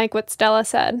told Mike what Stella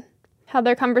said, how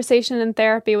their conversation in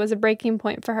therapy was a breaking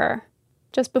point for her,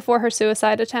 just before her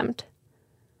suicide attempt.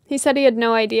 He said he had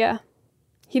no idea.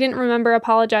 He didn't remember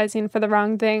apologizing for the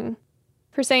wrong thing,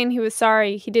 for saying he was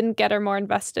sorry he didn't get her more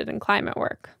invested in climate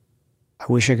work.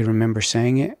 I wish I could remember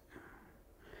saying it.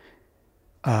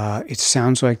 It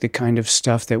sounds like the kind of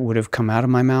stuff that would have come out of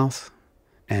my mouth.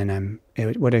 And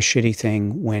what a shitty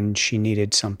thing when she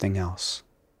needed something else.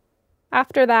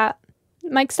 After that,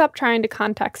 Mike stopped trying to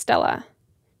contact Stella.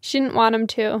 She didn't want him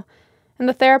to, and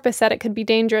the therapist said it could be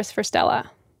dangerous for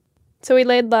Stella. So he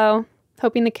laid low,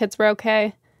 hoping the kids were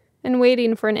okay, and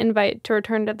waiting for an invite to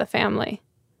return to the family.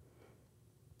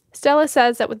 Stella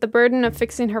says that with the burden of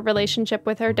fixing her relationship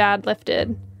with her dad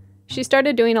lifted, she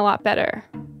started doing a lot better.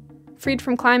 Freed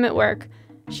from climate work,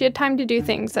 she had time to do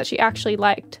things that she actually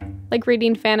liked, like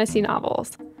reading fantasy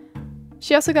novels.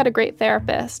 She also got a great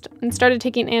therapist and started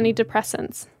taking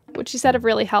antidepressants, which she said have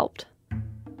really helped.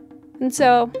 And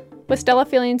so, with Stella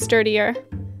feeling sturdier,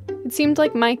 it seemed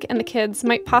like Mike and the kids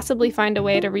might possibly find a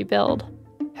way to rebuild,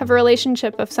 have a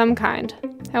relationship of some kind,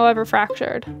 however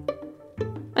fractured.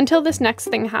 Until this next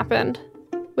thing happened,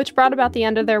 which brought about the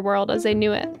end of their world as they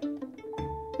knew it.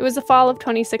 It was the fall of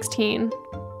 2016,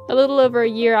 a little over a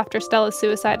year after Stella's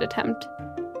suicide attempt,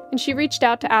 and she reached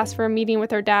out to ask for a meeting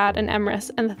with her dad and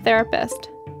Emrys and the therapist.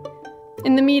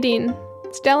 In the meeting,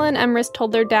 Stella and Emrys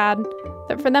told their dad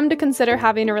that for them to consider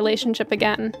having a relationship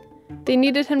again, they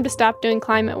needed him to stop doing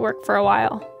climate work for a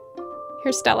while.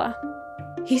 Here's Stella.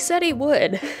 He said he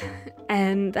would,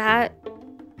 and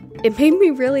it made me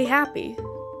really happy.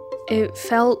 It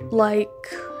felt like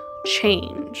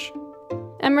change.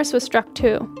 Emrys was struck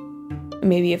too.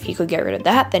 Maybe if he could get rid of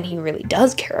that, then he really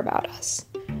does care about us.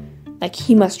 Like,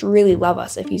 he must really love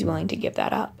us if he's willing to give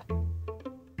that up.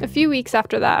 A few weeks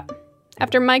after that,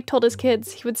 after Mike told his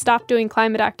kids he would stop doing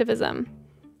climate activism,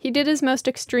 he did his most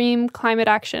extreme climate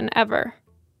action ever.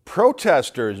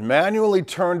 Protesters manually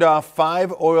turned off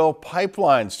 5 oil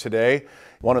pipelines today.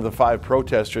 One of the 5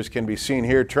 protesters can be seen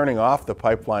here turning off the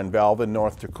pipeline valve in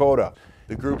North Dakota.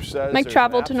 The group says Mike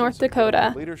traveled to North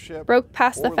Dakota, broke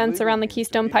past the fence around the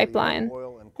Keystone Pipeline,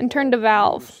 and turned a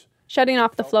valve, shutting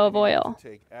off the flow of oil.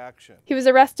 He was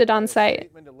arrested on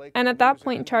site, and at that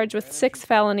point charged with 6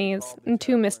 felonies and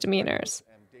 2 misdemeanors,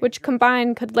 which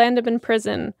combined could land him in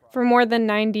prison for more than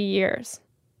 90 years.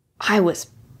 I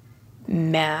was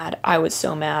mad. I was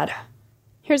so mad.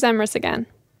 Here's Emrys again.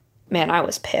 Man, I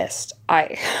was pissed.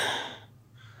 I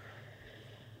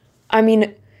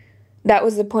mean, that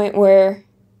was the point where,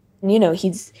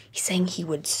 he's saying he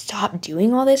would stop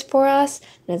doing all this for us,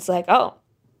 and it's like, oh,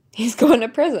 he's going to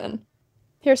prison.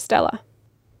 Here's Stella.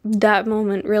 That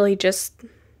moment really just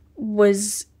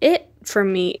was it for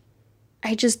me.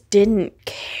 I just didn't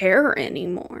care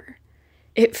anymore.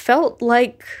 It felt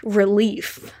like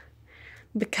relief,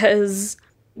 because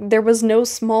there was no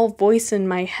small voice in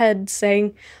my head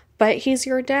saying, but he's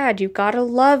your dad, you gotta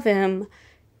love him.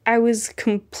 I was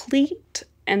complete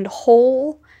and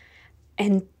whole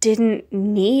and didn't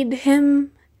need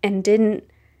him and didn't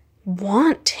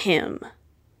want him.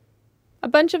 A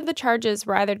bunch of the charges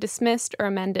were either dismissed or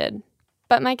amended,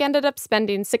 but Mike ended up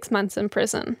spending 6 months in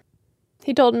prison.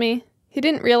 He told me he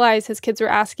didn't realize his kids were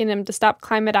asking him to stop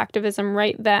climate activism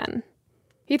right then.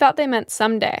 He thought they meant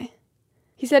someday.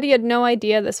 He said he had no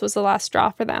idea this was the last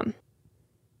straw for them.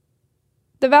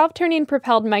 The valve turning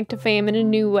propelled Mike to fame in a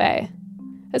new way,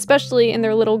 especially in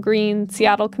their little green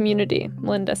Seattle community,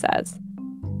 Melinda says.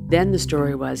 Then the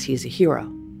story was, he's a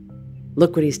hero.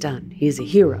 Look what he's done. He's a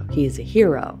hero. He is a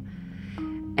hero.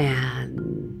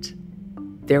 And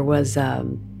there was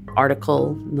an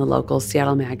article in the local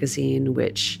Seattle magazine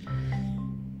which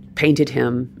painted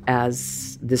him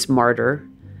as this martyr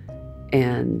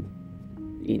and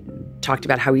talked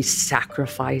about how he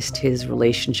sacrificed his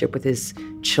relationship with his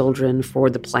children for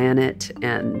the planet.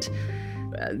 And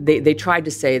they tried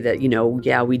to say that,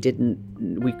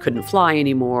 we couldn't fly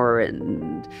anymore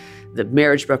and the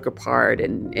marriage broke apart.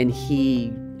 And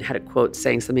he had a quote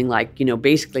saying something like,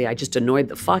 basically, I just annoyed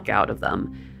the fuck out of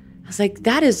them. I was like,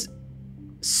 that is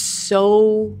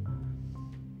such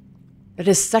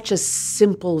a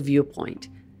simple viewpoint.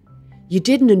 You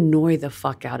didn't annoy the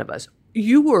fuck out of us.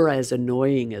 You were as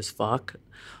annoying as fuck,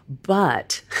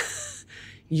 but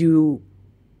you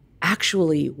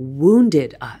actually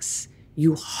wounded us.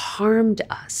 You harmed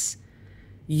us.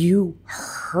 You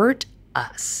hurt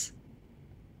us.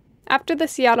 After the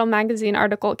Seattle Magazine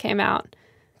article came out,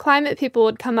 climate people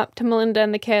would come up to Melinda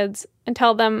and the kids and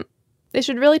tell them they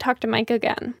should really talk to Mike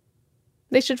again.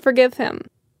 They should forgive him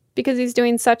because he's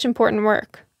doing such important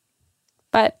work.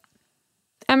 But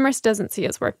Emrys doesn't see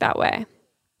his work that way.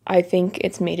 I think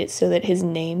it's made it so that his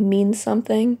name means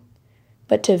something,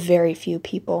 but to very few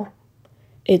people.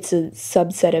 It's a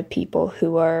subset of people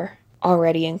who are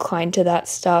already inclined to that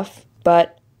stuff,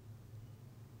 but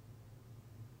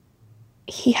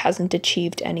he hasn't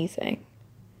achieved anything.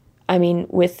 I mean,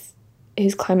 with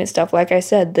his climate stuff, like I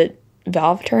said, the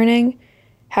valve turning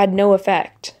had no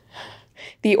effect.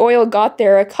 The oil got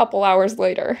there a couple hours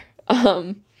later.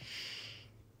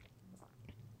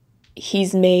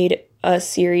 He's made a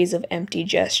series of empty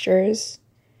gestures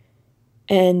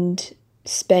and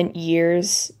spent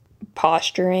years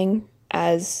posturing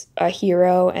as a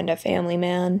hero and a family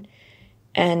man,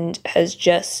 and has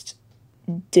just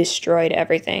destroyed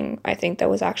everything I think that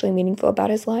was actually meaningful about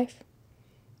his life.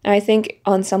 And I think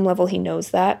on some level he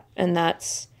knows that, and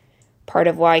that's part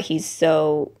of why he's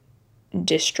so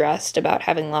distressed about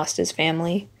having lost his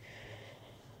family.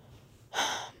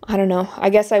 I don't know. I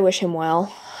guess I wish him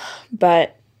well,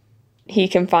 but he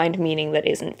can find meaning that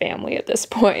isn't family at this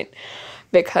point,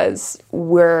 because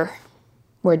we're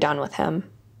done with him.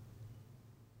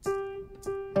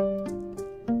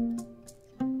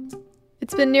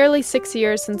 It's been nearly 6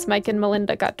 years since Mike and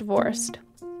Melinda got divorced.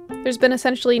 There's been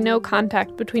essentially no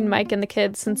contact between Mike and the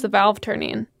kids since the valve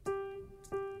turning.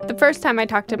 The first time I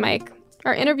talked to Mike,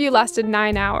 our interview lasted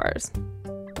 9 hours.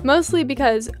 Mostly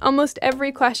because almost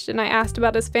every question I asked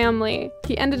about his family,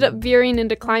 he ended up veering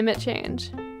into climate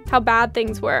change. How bad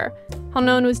things were, how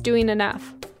no one was doing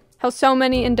enough, how so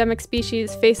many endemic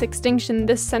species face extinction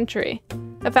this century,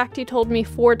 a fact he told me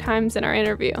 4 times in our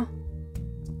interview.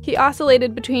 He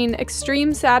oscillated between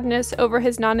extreme sadness over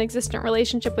his non-existent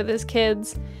relationship with his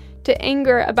kids, to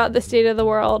anger about the state of the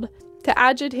world, to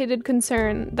agitated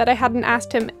concern that I hadn't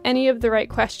asked him any of the right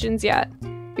questions yet,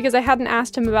 because I hadn't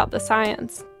asked him about the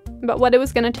science, about what it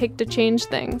was going to take to change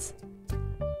things.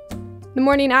 The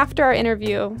morning after our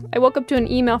interview, I woke up to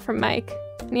an email from Mike,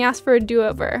 and he asked for a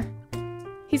do-over.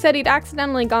 He said he'd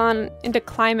accidentally gone into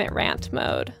climate rant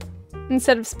mode,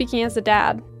 instead of speaking as a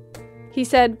dad. He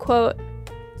said, quote,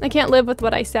 "I can't live with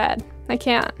what I said. I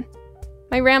can't.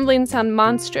 My ramblings sound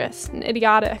monstrous and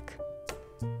idiotic."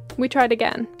 We tried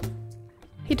again.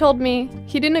 He told me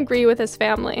he didn't agree with his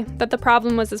family, that the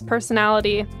problem was his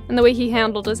personality and the way he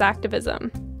handled his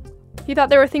activism. He thought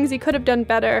there were things he could have done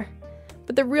better,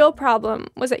 but the real problem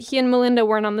was that he and Melinda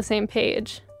weren't on the same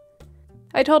page.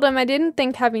 I told him I didn't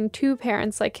think having 2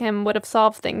 parents like him would have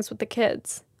solved things with the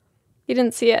kids. He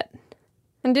didn't see it,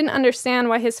 and didn't understand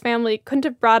why his family couldn't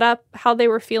have brought up how they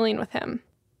were feeling with him.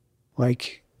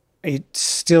 Like, it's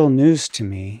still news to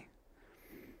me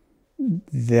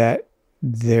that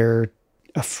they're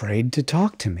afraid to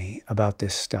talk to me about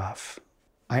this stuff.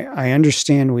 I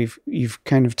understand you've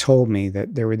kind of told me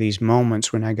that there were these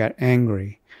moments when I got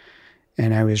angry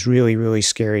and I was really, really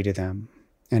scary to them.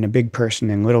 And a big person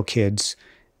and little kids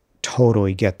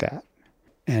totally get that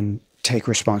and take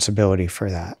responsibility for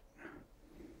that.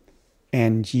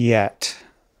 And yet,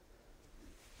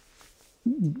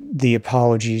 the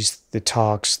apologies, the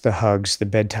talks, the hugs, the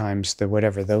bedtimes, the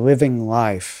whatever, the living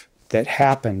life that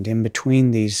happened in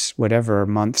between these whatever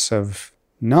months of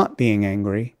not being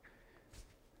angry,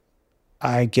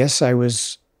 I guess I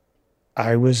was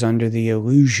under the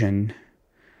illusion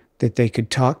that they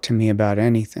could talk to me about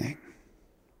anything.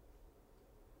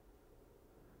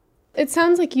 It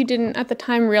sounds like you didn't at the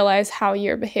time realize how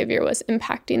your behavior was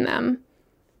impacting them,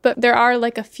 but there are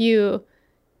like a few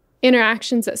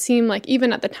interactions that seem like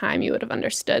even at the time you would have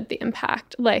understood the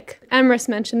impact. Like Emrys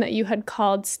mentioned that you had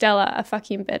called Stella a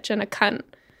fucking bitch and a cunt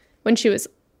when she was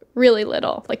really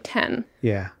little, like 10.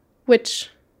 Yeah. Which,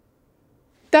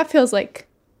 that feels like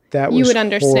that you would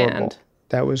understand. Horrible.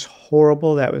 That was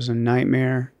horrible. That was a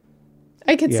nightmare.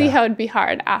 I could see how it'd be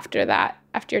hard after that,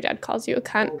 after your dad calls you a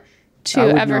cunt, to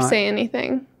ever say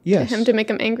anything to him to make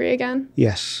him angry again.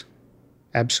 Yes,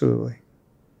 absolutely.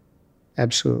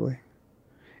 Absolutely.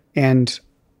 And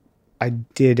I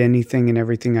did anything and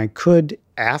everything I could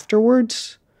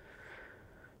afterwards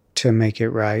to make it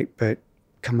right. But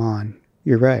come on,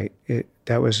 you're right.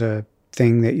 That was a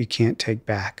thing that you can't take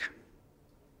back.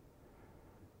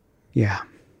 Yeah.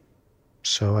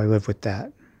 So I live with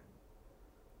that.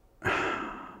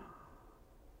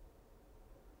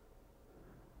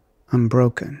 I'm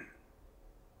broken.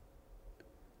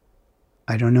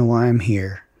 I don't know why I'm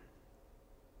here.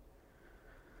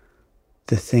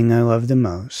 The thing I love the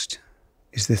most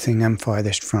is the thing I'm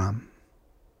farthest from.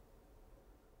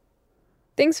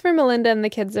 Things for Melinda and the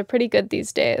kids are pretty good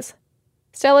these days.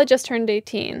 Stella just turned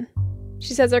 18.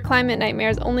 She says her climate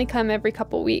nightmares only come every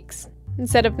couple weeks,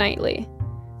 instead of nightly.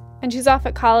 And she's off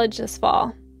at college this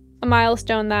fall, a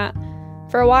milestone that,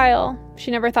 for a while, she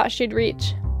never thought she'd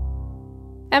reach.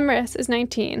 Emrys is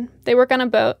 19. They work on a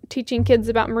boat, teaching kids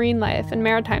about marine life and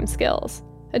maritime skills,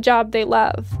 a job they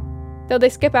love, though they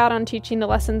skip out on teaching the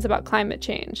lessons about climate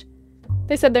change.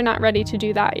 They said they're not ready to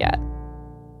do that yet.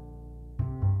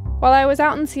 While I was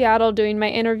out in Seattle doing my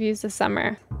interviews this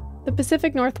summer, The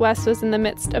Pacific Northwest was in the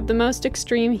midst of the most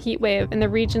extreme heat wave in the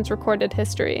region's recorded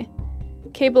history.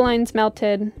 Cable lines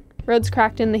melted, roads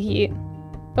cracked in the heat.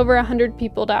 Over 100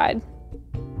 people died.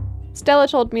 Stella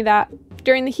told me that,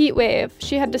 during the heat wave,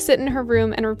 she had to sit in her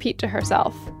room and repeat to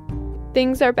herself,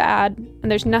 "Things are bad,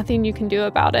 and there's nothing you can do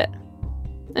about it,"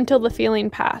 until the feeling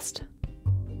passed.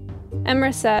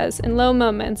 Emra says, in low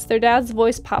moments, their dad's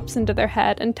voice pops into their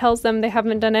head and tells them they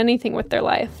haven't done anything with their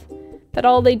life, that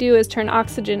all they do is turn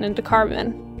oxygen into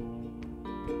carbon.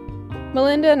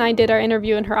 Melinda and I did our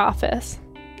interview in her office,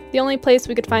 the only place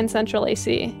we could find central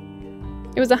AC.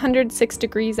 It was 106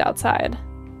 degrees outside.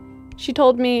 She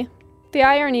told me, the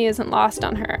irony isn't lost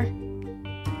on her.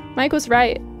 Mike was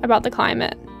right about the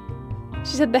climate.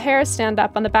 She said the hairs stand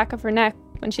up on the back of her neck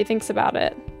when she thinks about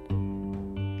it.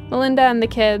 Melinda and the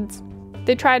kids,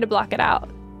 they try to block it out.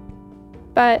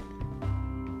 But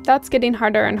that's getting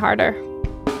harder and harder.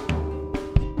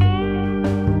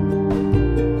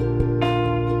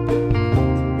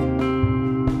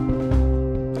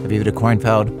 Aviva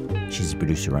Kornfeld, she's a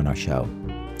producer on our show.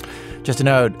 Just a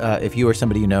note, if you or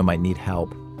somebody you know might need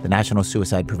help, the National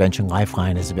Suicide Prevention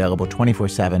Lifeline is available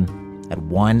 24/7 at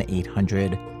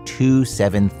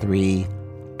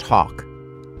 1-800-273-TALK.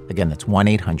 Again, that's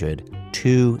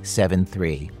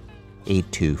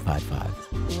 1-800-273-8255.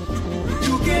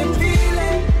 You can feel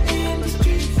it in the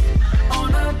streets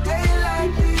on a day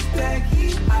like this. That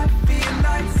heat, I feel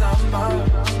like summer.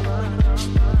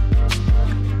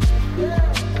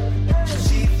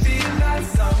 She feels like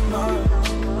summer.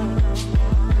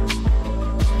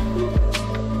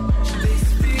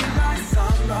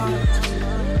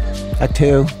 Act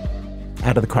 2,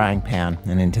 out of the frying pan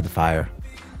and into the fire.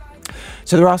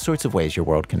 So there are all sorts of ways your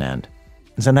world can end.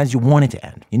 And sometimes you want it to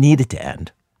end. You need it to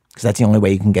end. Because that's the only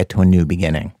way you can get to a new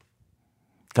beginning.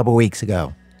 A couple of weeks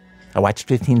ago, I watched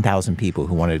 15,000 people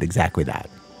who wanted exactly that.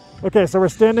 Okay, so we're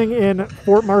standing in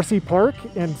Fort Marcy Park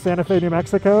in Santa Fe, New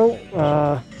Mexico,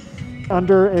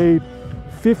 under a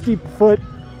 50-foot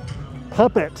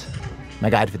puppet. My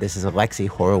guide for this is Alexei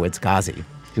Horowitz-Ghazi,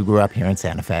 who grew up here in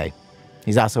Santa Fe.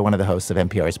 He's also one of the hosts of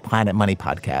NPR's Planet Money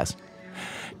podcast.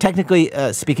 Technically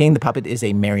speaking, the puppet is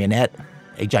a marionette,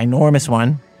 a ginormous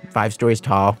one, 5 stories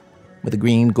tall, with a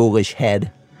green, ghoulish head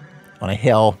on a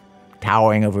hill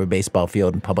towering over a baseball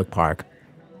field in Public Park.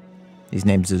 He's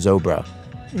named Zozobra.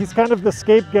 He's kind of the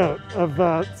scapegoat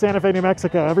of Santa Fe, New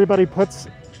Mexico.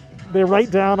 They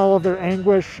write down all of their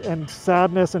anguish and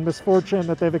sadness and misfortune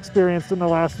that they've experienced in the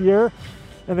last year,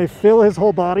 and they fill his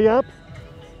whole body up.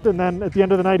 And then at the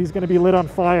end of the night, he's going to be lit on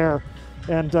fire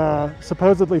and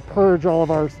supposedly purge all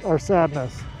of our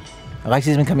sadness.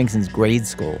 Alexei's been coming since grade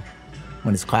school,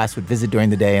 when his class would visit during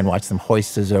the day and watch them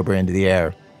hoist Zozobra into the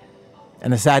air.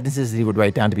 And the sadnesses that he would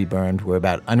write down to be burned were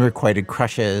about unrequited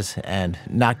crushes and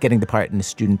not getting the part in the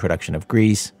student production of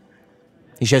Grease.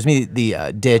 He shows me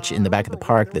the ditch in the back of the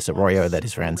park, this arroyo that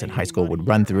his friends in high school would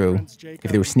run through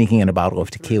if they were sneaking in a bottle of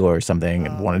tequila or something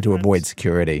and wanted to avoid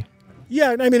security.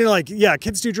 Yeah, I mean,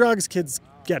 kids do drugs, kids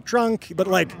get drunk, but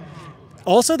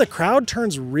also the crowd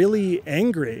turns really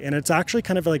angry, and it's actually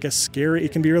kind of like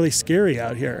it can be really scary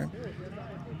out here.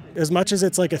 As much as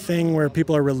it's like a thing where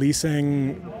people are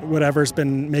releasing whatever's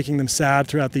been making them sad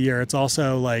throughout the year, it's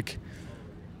also like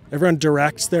everyone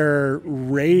directs their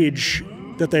rage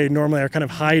that they normally are kind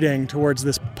of hiding towards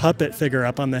this puppet figure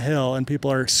up on the hill, and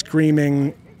people are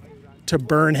screaming to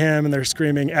burn him, and they're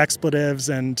screaming expletives,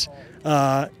 and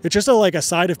it's just a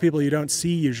side of people you don't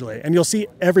see usually. And you'll see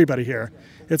everybody here.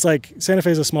 It's like Santa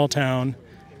Fe is a small town,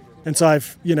 and so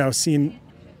I've seen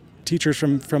teachers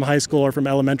from high school or from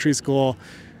elementary school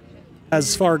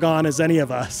as far gone as any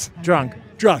of us. Drunk.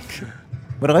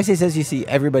 But Alexei says you see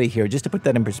everybody here. Just to put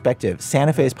that in perspective,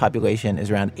 Santa Fe's population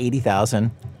is around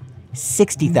 80,000.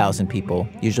 60,000 people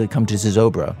usually come to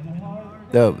Zozobra.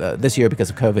 Though this year, because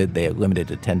of COVID, they limited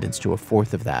attendance to a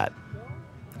fourth of that.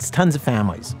 It's tons of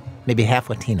families, maybe half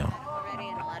Latino.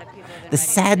 The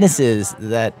sadnesses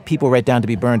that people write down to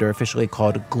be burned are officially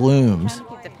called glooms,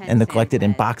 and they're collected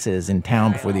in boxes in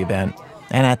town before the event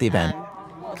and at the event.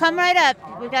 Come right up.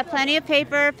 We've got plenty of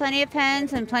paper, plenty of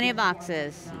pens, and plenty of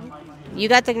boxes. You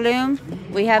got the gloom?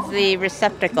 We have the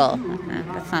receptacle.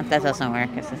 That doesn't work.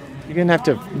 You're going to have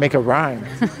to make a rhyme.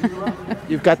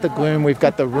 You've got the gloom, we've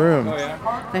got the room.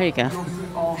 There you go.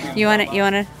 You want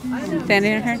to stand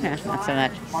in her? No, not so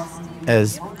much.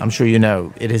 As I'm sure you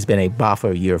know, it has been a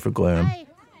boffo year for gloom.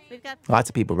 Lots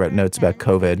of people wrote notes about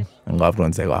COVID and loved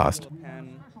ones they lost.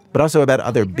 But also about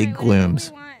other big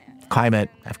glooms. Climate,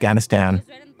 Afghanistan.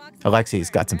 Alexei's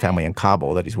got some family in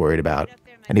Kabul that he's worried about.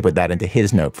 And he put that into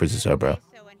his note for Zozobra,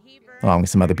 along with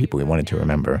some other people he wanted to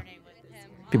remember.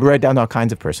 People write down all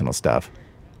kinds of personal stuff.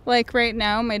 Like right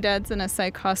now, my dad's in a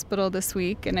psych hospital this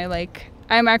week, and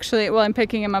I'm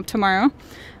picking him up tomorrow,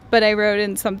 but I wrote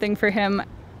in something for him.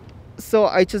 So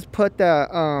I just put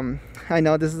the, I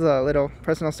know this is a little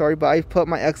personal story, but I put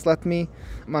my ex left me,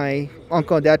 my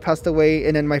uncle and dad passed away,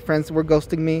 and then my friends were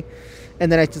ghosting me.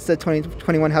 And then I just said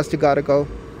 2021 has to gotta go.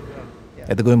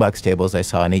 At the Gloombox tables, I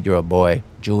saw an 8-year-old boy,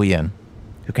 Julian,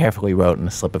 who carefully wrote on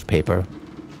a slip of paper,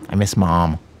 "I miss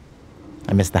Mom.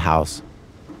 I miss the house."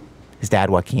 His dad,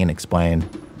 Joaquin, explained.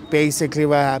 Basically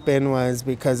what happened was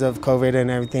because of COVID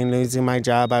and everything, losing my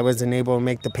job, I wasn't able to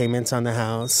make the payments on the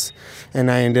house,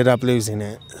 and I ended up losing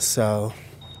it. So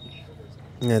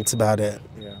that's about it.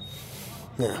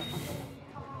 Yeah.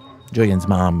 Julian's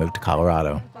mom moved to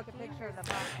Colorado.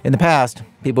 In the past,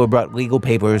 people have brought legal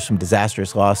papers from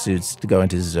disastrous lawsuits to go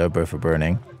into Zozobra for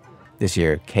burning. This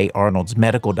year, Kay Arnold's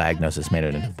medical diagnosis made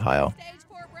it into the pile.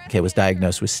 Kay was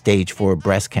diagnosed with stage 4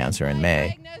 breast cancer in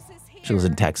May. She was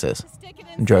in Texas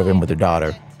and drove in with her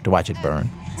daughter to watch it burn.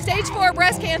 Stage 4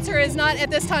 breast cancer is not at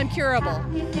this time curable.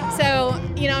 So,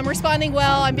 I'm responding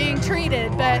well, I'm being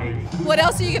treated, but what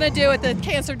else are you going to do with the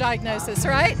cancer diagnosis,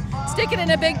 right? Stick it in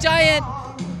a big giant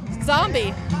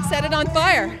zombie, set it on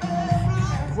fire.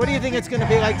 What do you think it's going to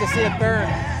be like to see it burn?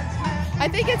 I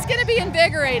think it's going to be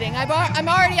invigorating. I'm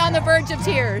already on the verge of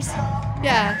tears.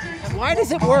 Yeah. Why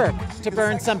does it work to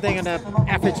burn something in an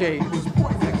effigy?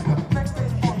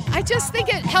 I just think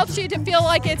it helps you to feel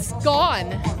like it's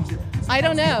gone. I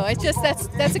don't know. It's just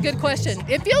that's a good question.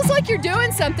 It feels like you're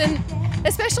doing something,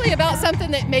 especially about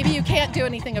something that maybe you can't do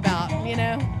anything about,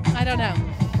 I don't know.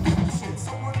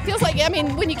 It feels like,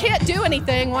 when you can't do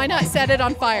anything, why not set it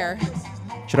on fire?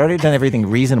 She'd already done everything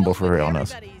reasonable for her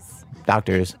illness.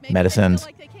 Doctors, medicines.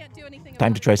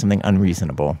 Time to try something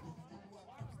unreasonable.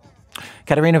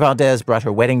 Caterina Valdez brought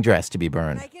her wedding dress to be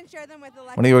burned.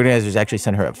 One of the organizers actually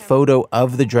sent her a photo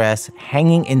of the dress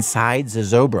hanging inside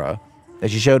Zozobra that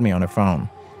she showed me on her phone.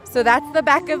 So that's the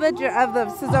back of the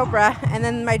Zozobra, and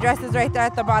then my dress is right there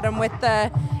at the bottom with the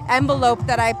envelope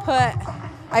that I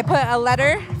put a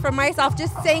letter from myself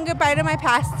just saying goodbye to my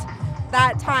past,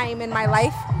 that time in my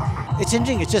life. It's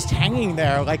interesting, it's just hanging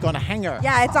there, like on a hanger.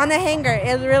 Yeah, it's on a hanger.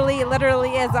 It really,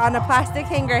 literally is on a plastic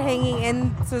hanger hanging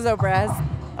in Zozobra.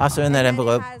 Also in that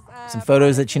envelope, some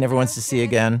photos that she never wants to see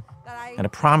again, and a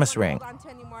promise ring,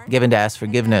 given to ask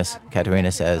forgiveness,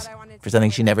 Caterina says, for something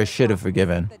she never should have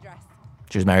forgiven.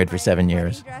 She was married for 7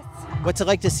 years. What's it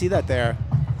like to see that there?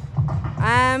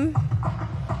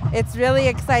 It's really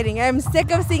exciting. I'm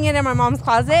sick of seeing it in my mom's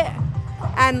closet,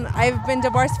 and I've been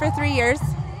divorced for 3 years,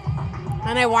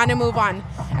 and I want to move on.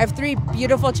 I have 3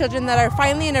 beautiful children that are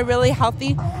finally in a really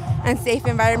healthy and safe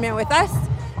environment with us,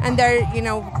 and they're,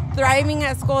 thriving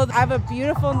at school. I have a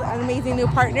beautiful, amazing new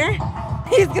partner.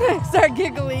 He's gonna start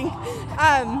giggling.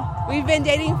 We've been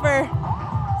dating for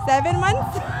 7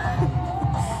 months,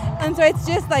 and so it's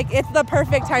just it's the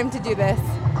perfect time to do this.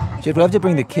 She'd love to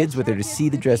bring the kids with her to see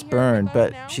the dress burn,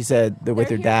 but she said they're with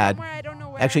her dad.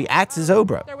 Actually, at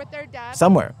Zozobra.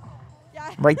 Somewhere.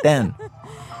 Right then.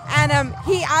 And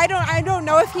I don't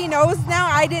know if he knows now.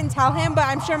 I didn't tell him, but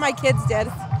I'm sure my kids did.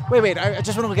 Wait, I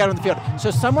just want to look out on the field.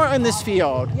 So somewhere in this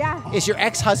field is your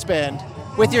ex-husband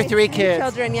with your 3 kids.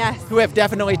 Children, yes. Who have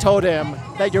definitely told him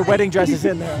that your wedding dress is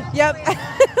in there. Yep.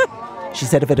 She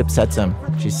said if it upsets him,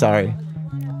 she's sorry.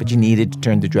 But she needed to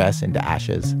turn the dress into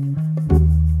ashes.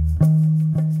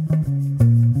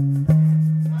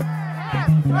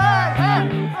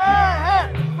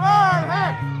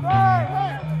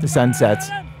 The sun sets,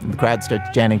 and the crowd starts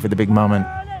chanting for the big moment.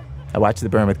 I watched the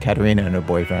burn with Caterina and her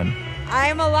boyfriend.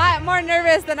 I'm a lot more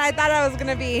nervous than I thought I was going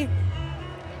to be.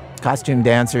 Costume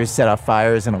dancers set off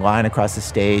fires in a line across the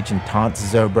stage and taunts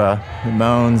Zozobra, who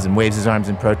moans and waves his arms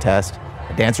in protest.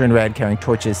 A dancer in red carrying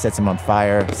torches sets him on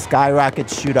fire.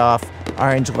 Skyrockets shoot off.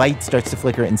 Orange light starts to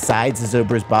flicker inside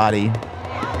Zozobra's body. There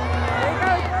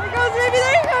he goes, baby,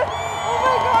 there he goes.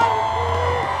 Oh my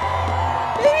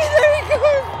God. Baby, there he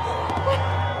goes.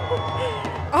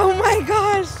 Oh my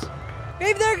gosh.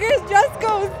 Baby, there his dress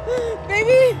goes.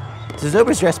 Baby.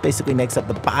 Zozobra's dress basically makes up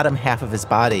the bottom half of his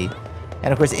body.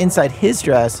 And of course, inside his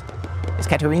dress is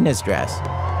Caterina's dress.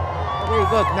 Wait,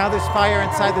 look, now there's fire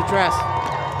inside the dress.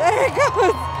 There it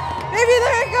goes. Baby,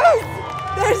 there it goes.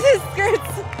 There's his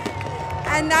skirts.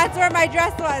 And that's where my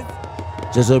dress was.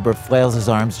 Zozobra flails his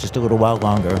arms just a little while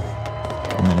longer,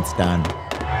 and then it's done.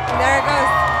 And there it goes.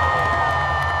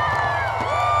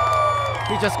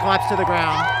 He just collapsed to the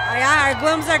ground. Oh yeah, our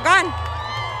glooms are gone.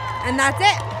 And that's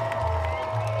it.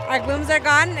 Our glooms are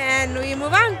gone, and we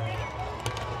move on.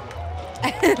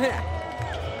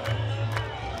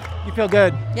 You feel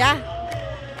good? Yeah.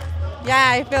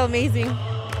 Yeah, I feel amazing.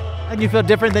 And you feel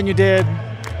different than you did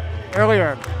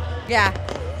earlier. Yeah,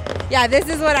 this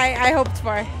is what I hoped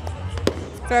for.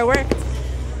 So it worked.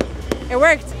 It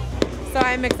worked. So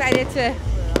I'm excited to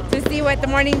see what the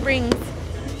morning brings.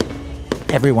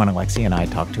 Everyone Alexi and I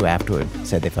talked to afterward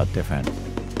said they felt different,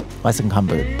 less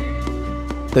encumbered,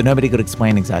 though nobody could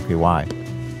explain exactly why.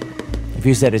 A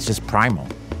few said it's just primal,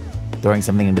 throwing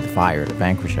something into the fire to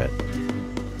vanquish it.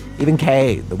 Even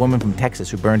Kay, the woman from Texas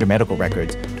who burned her medical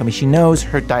records, told me she knows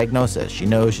her diagnosis. She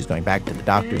knows she's going back to the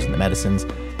doctors and the medicines,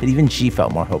 but even she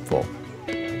felt more hopeful,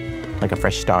 like a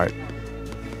fresh start.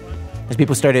 As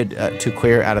people started to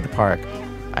clear out of the park,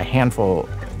 a handful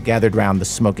gathered round the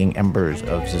smoking embers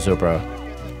of Zozobra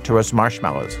to roast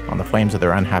marshmallows on the flames of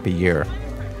their unhappy year,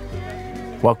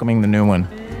 welcoming the new one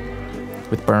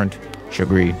with burnt,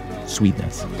 sugary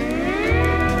sweetness.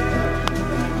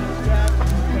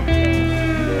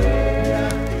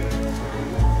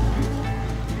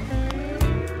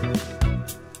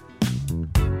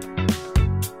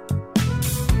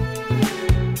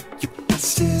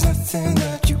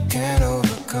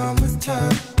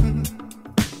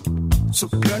 So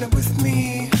burn it with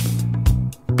me.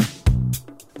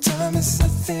 Time is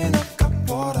nothing, I've got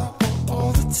water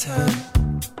all the time.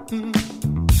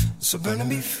 So burn and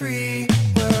be free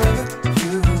wherever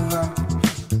you are.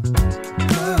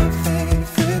 My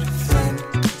favorite flame,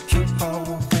 you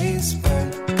always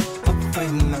burn away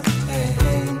my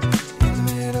pain. In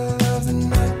the middle of the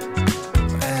night,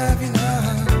 where have you now?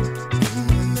 In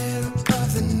the middle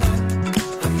of the night,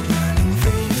 I'm burning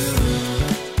for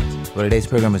you. Well, today's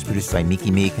program was produced by Miki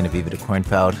Meek and Aviva de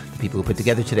Kornfeld. The people who put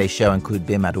together today's show include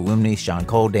Bim Adewumne, Sean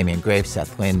Cole, Damian Graves,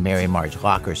 Seth Lynn, Mary Marge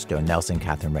Locker, Stone Nelson,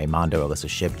 Catherine Raimondo, Alyssa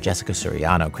Shipp, Jessica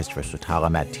Soriano, Christopher Swatala,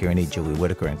 Matt Tierney, Julie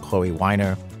Whitaker, and Chloe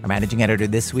Weiner. Our managing editor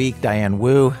this week, Diane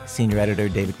Wu. Senior editor,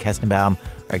 David Kestenbaum.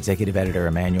 Our executive editor,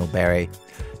 Emmanuel Barry.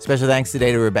 Special thanks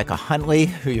today to Rebecca Huntley,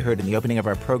 who you heard in the opening of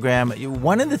our program.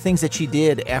 One of the things that she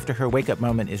did after her wake-up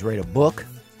moment is write a book.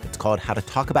 It's called How to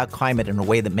Talk About Climate in a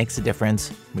Way That Makes a Difference,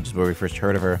 which is where we first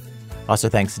heard of her. Also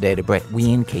thanks today to Brett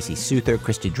Wien, Casey Souther,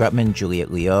 Christy Drutman,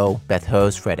 Juliet Leo, Beth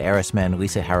Hose, Fred Arisman,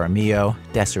 Lisa Jaramillo,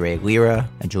 Desiree Lira,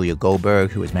 and Julia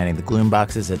Goldberg, who is manning the gloom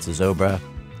boxes at Zozobra.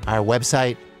 Our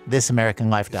website,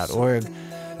 thisamericanlife.org.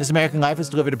 This American Life is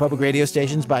delivered to public radio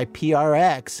stations by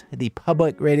PRX, the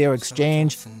Public Radio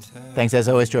Exchange. Thanks, as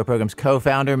always, to our program's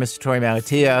co-founder, Mr. Torey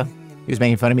Malatia. He was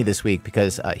making fun of me this week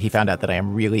because he found out that I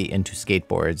am really into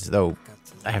skateboards, though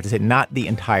I have to say, not the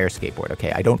entire skateboard,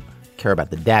 okay? I don't care about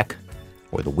the deck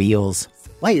or the wheels.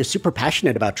 Wow, you're super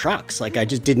passionate about trucks. Like, I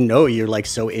just didn't know you're, like,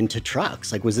 so into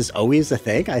trucks. Like, was this always a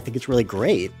thing? I think it's really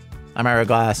great. I'm Ira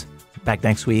Glass. Back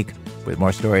next week with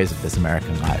more stories of This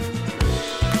American Life.